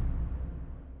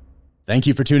 Thank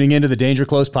you for tuning in to the Danger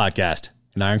Close podcast,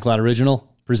 an Ironclad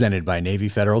original presented by Navy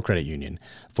Federal Credit Union.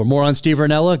 For more on Steve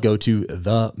Rinella, go to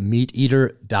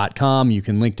themeateater.com. You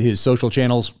can link to his social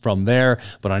channels from there,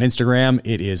 but on Instagram,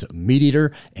 it is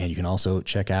MeatEater, and you can also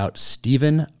check out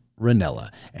Steven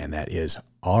Rinella, and that is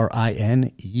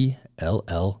Rinella.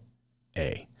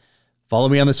 Follow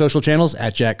me on the social channels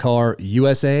at Jack Carr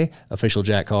USA,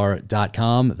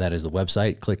 officialjackcar.com. That is the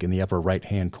website. Click in the upper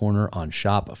right-hand corner on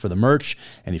shop for the merch.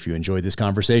 And if you enjoyed this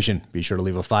conversation, be sure to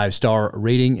leave a 5-star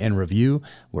rating and review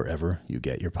wherever you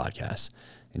get your podcasts.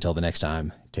 Until the next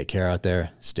time, take care out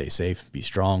there, stay safe, be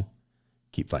strong,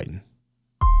 keep fighting.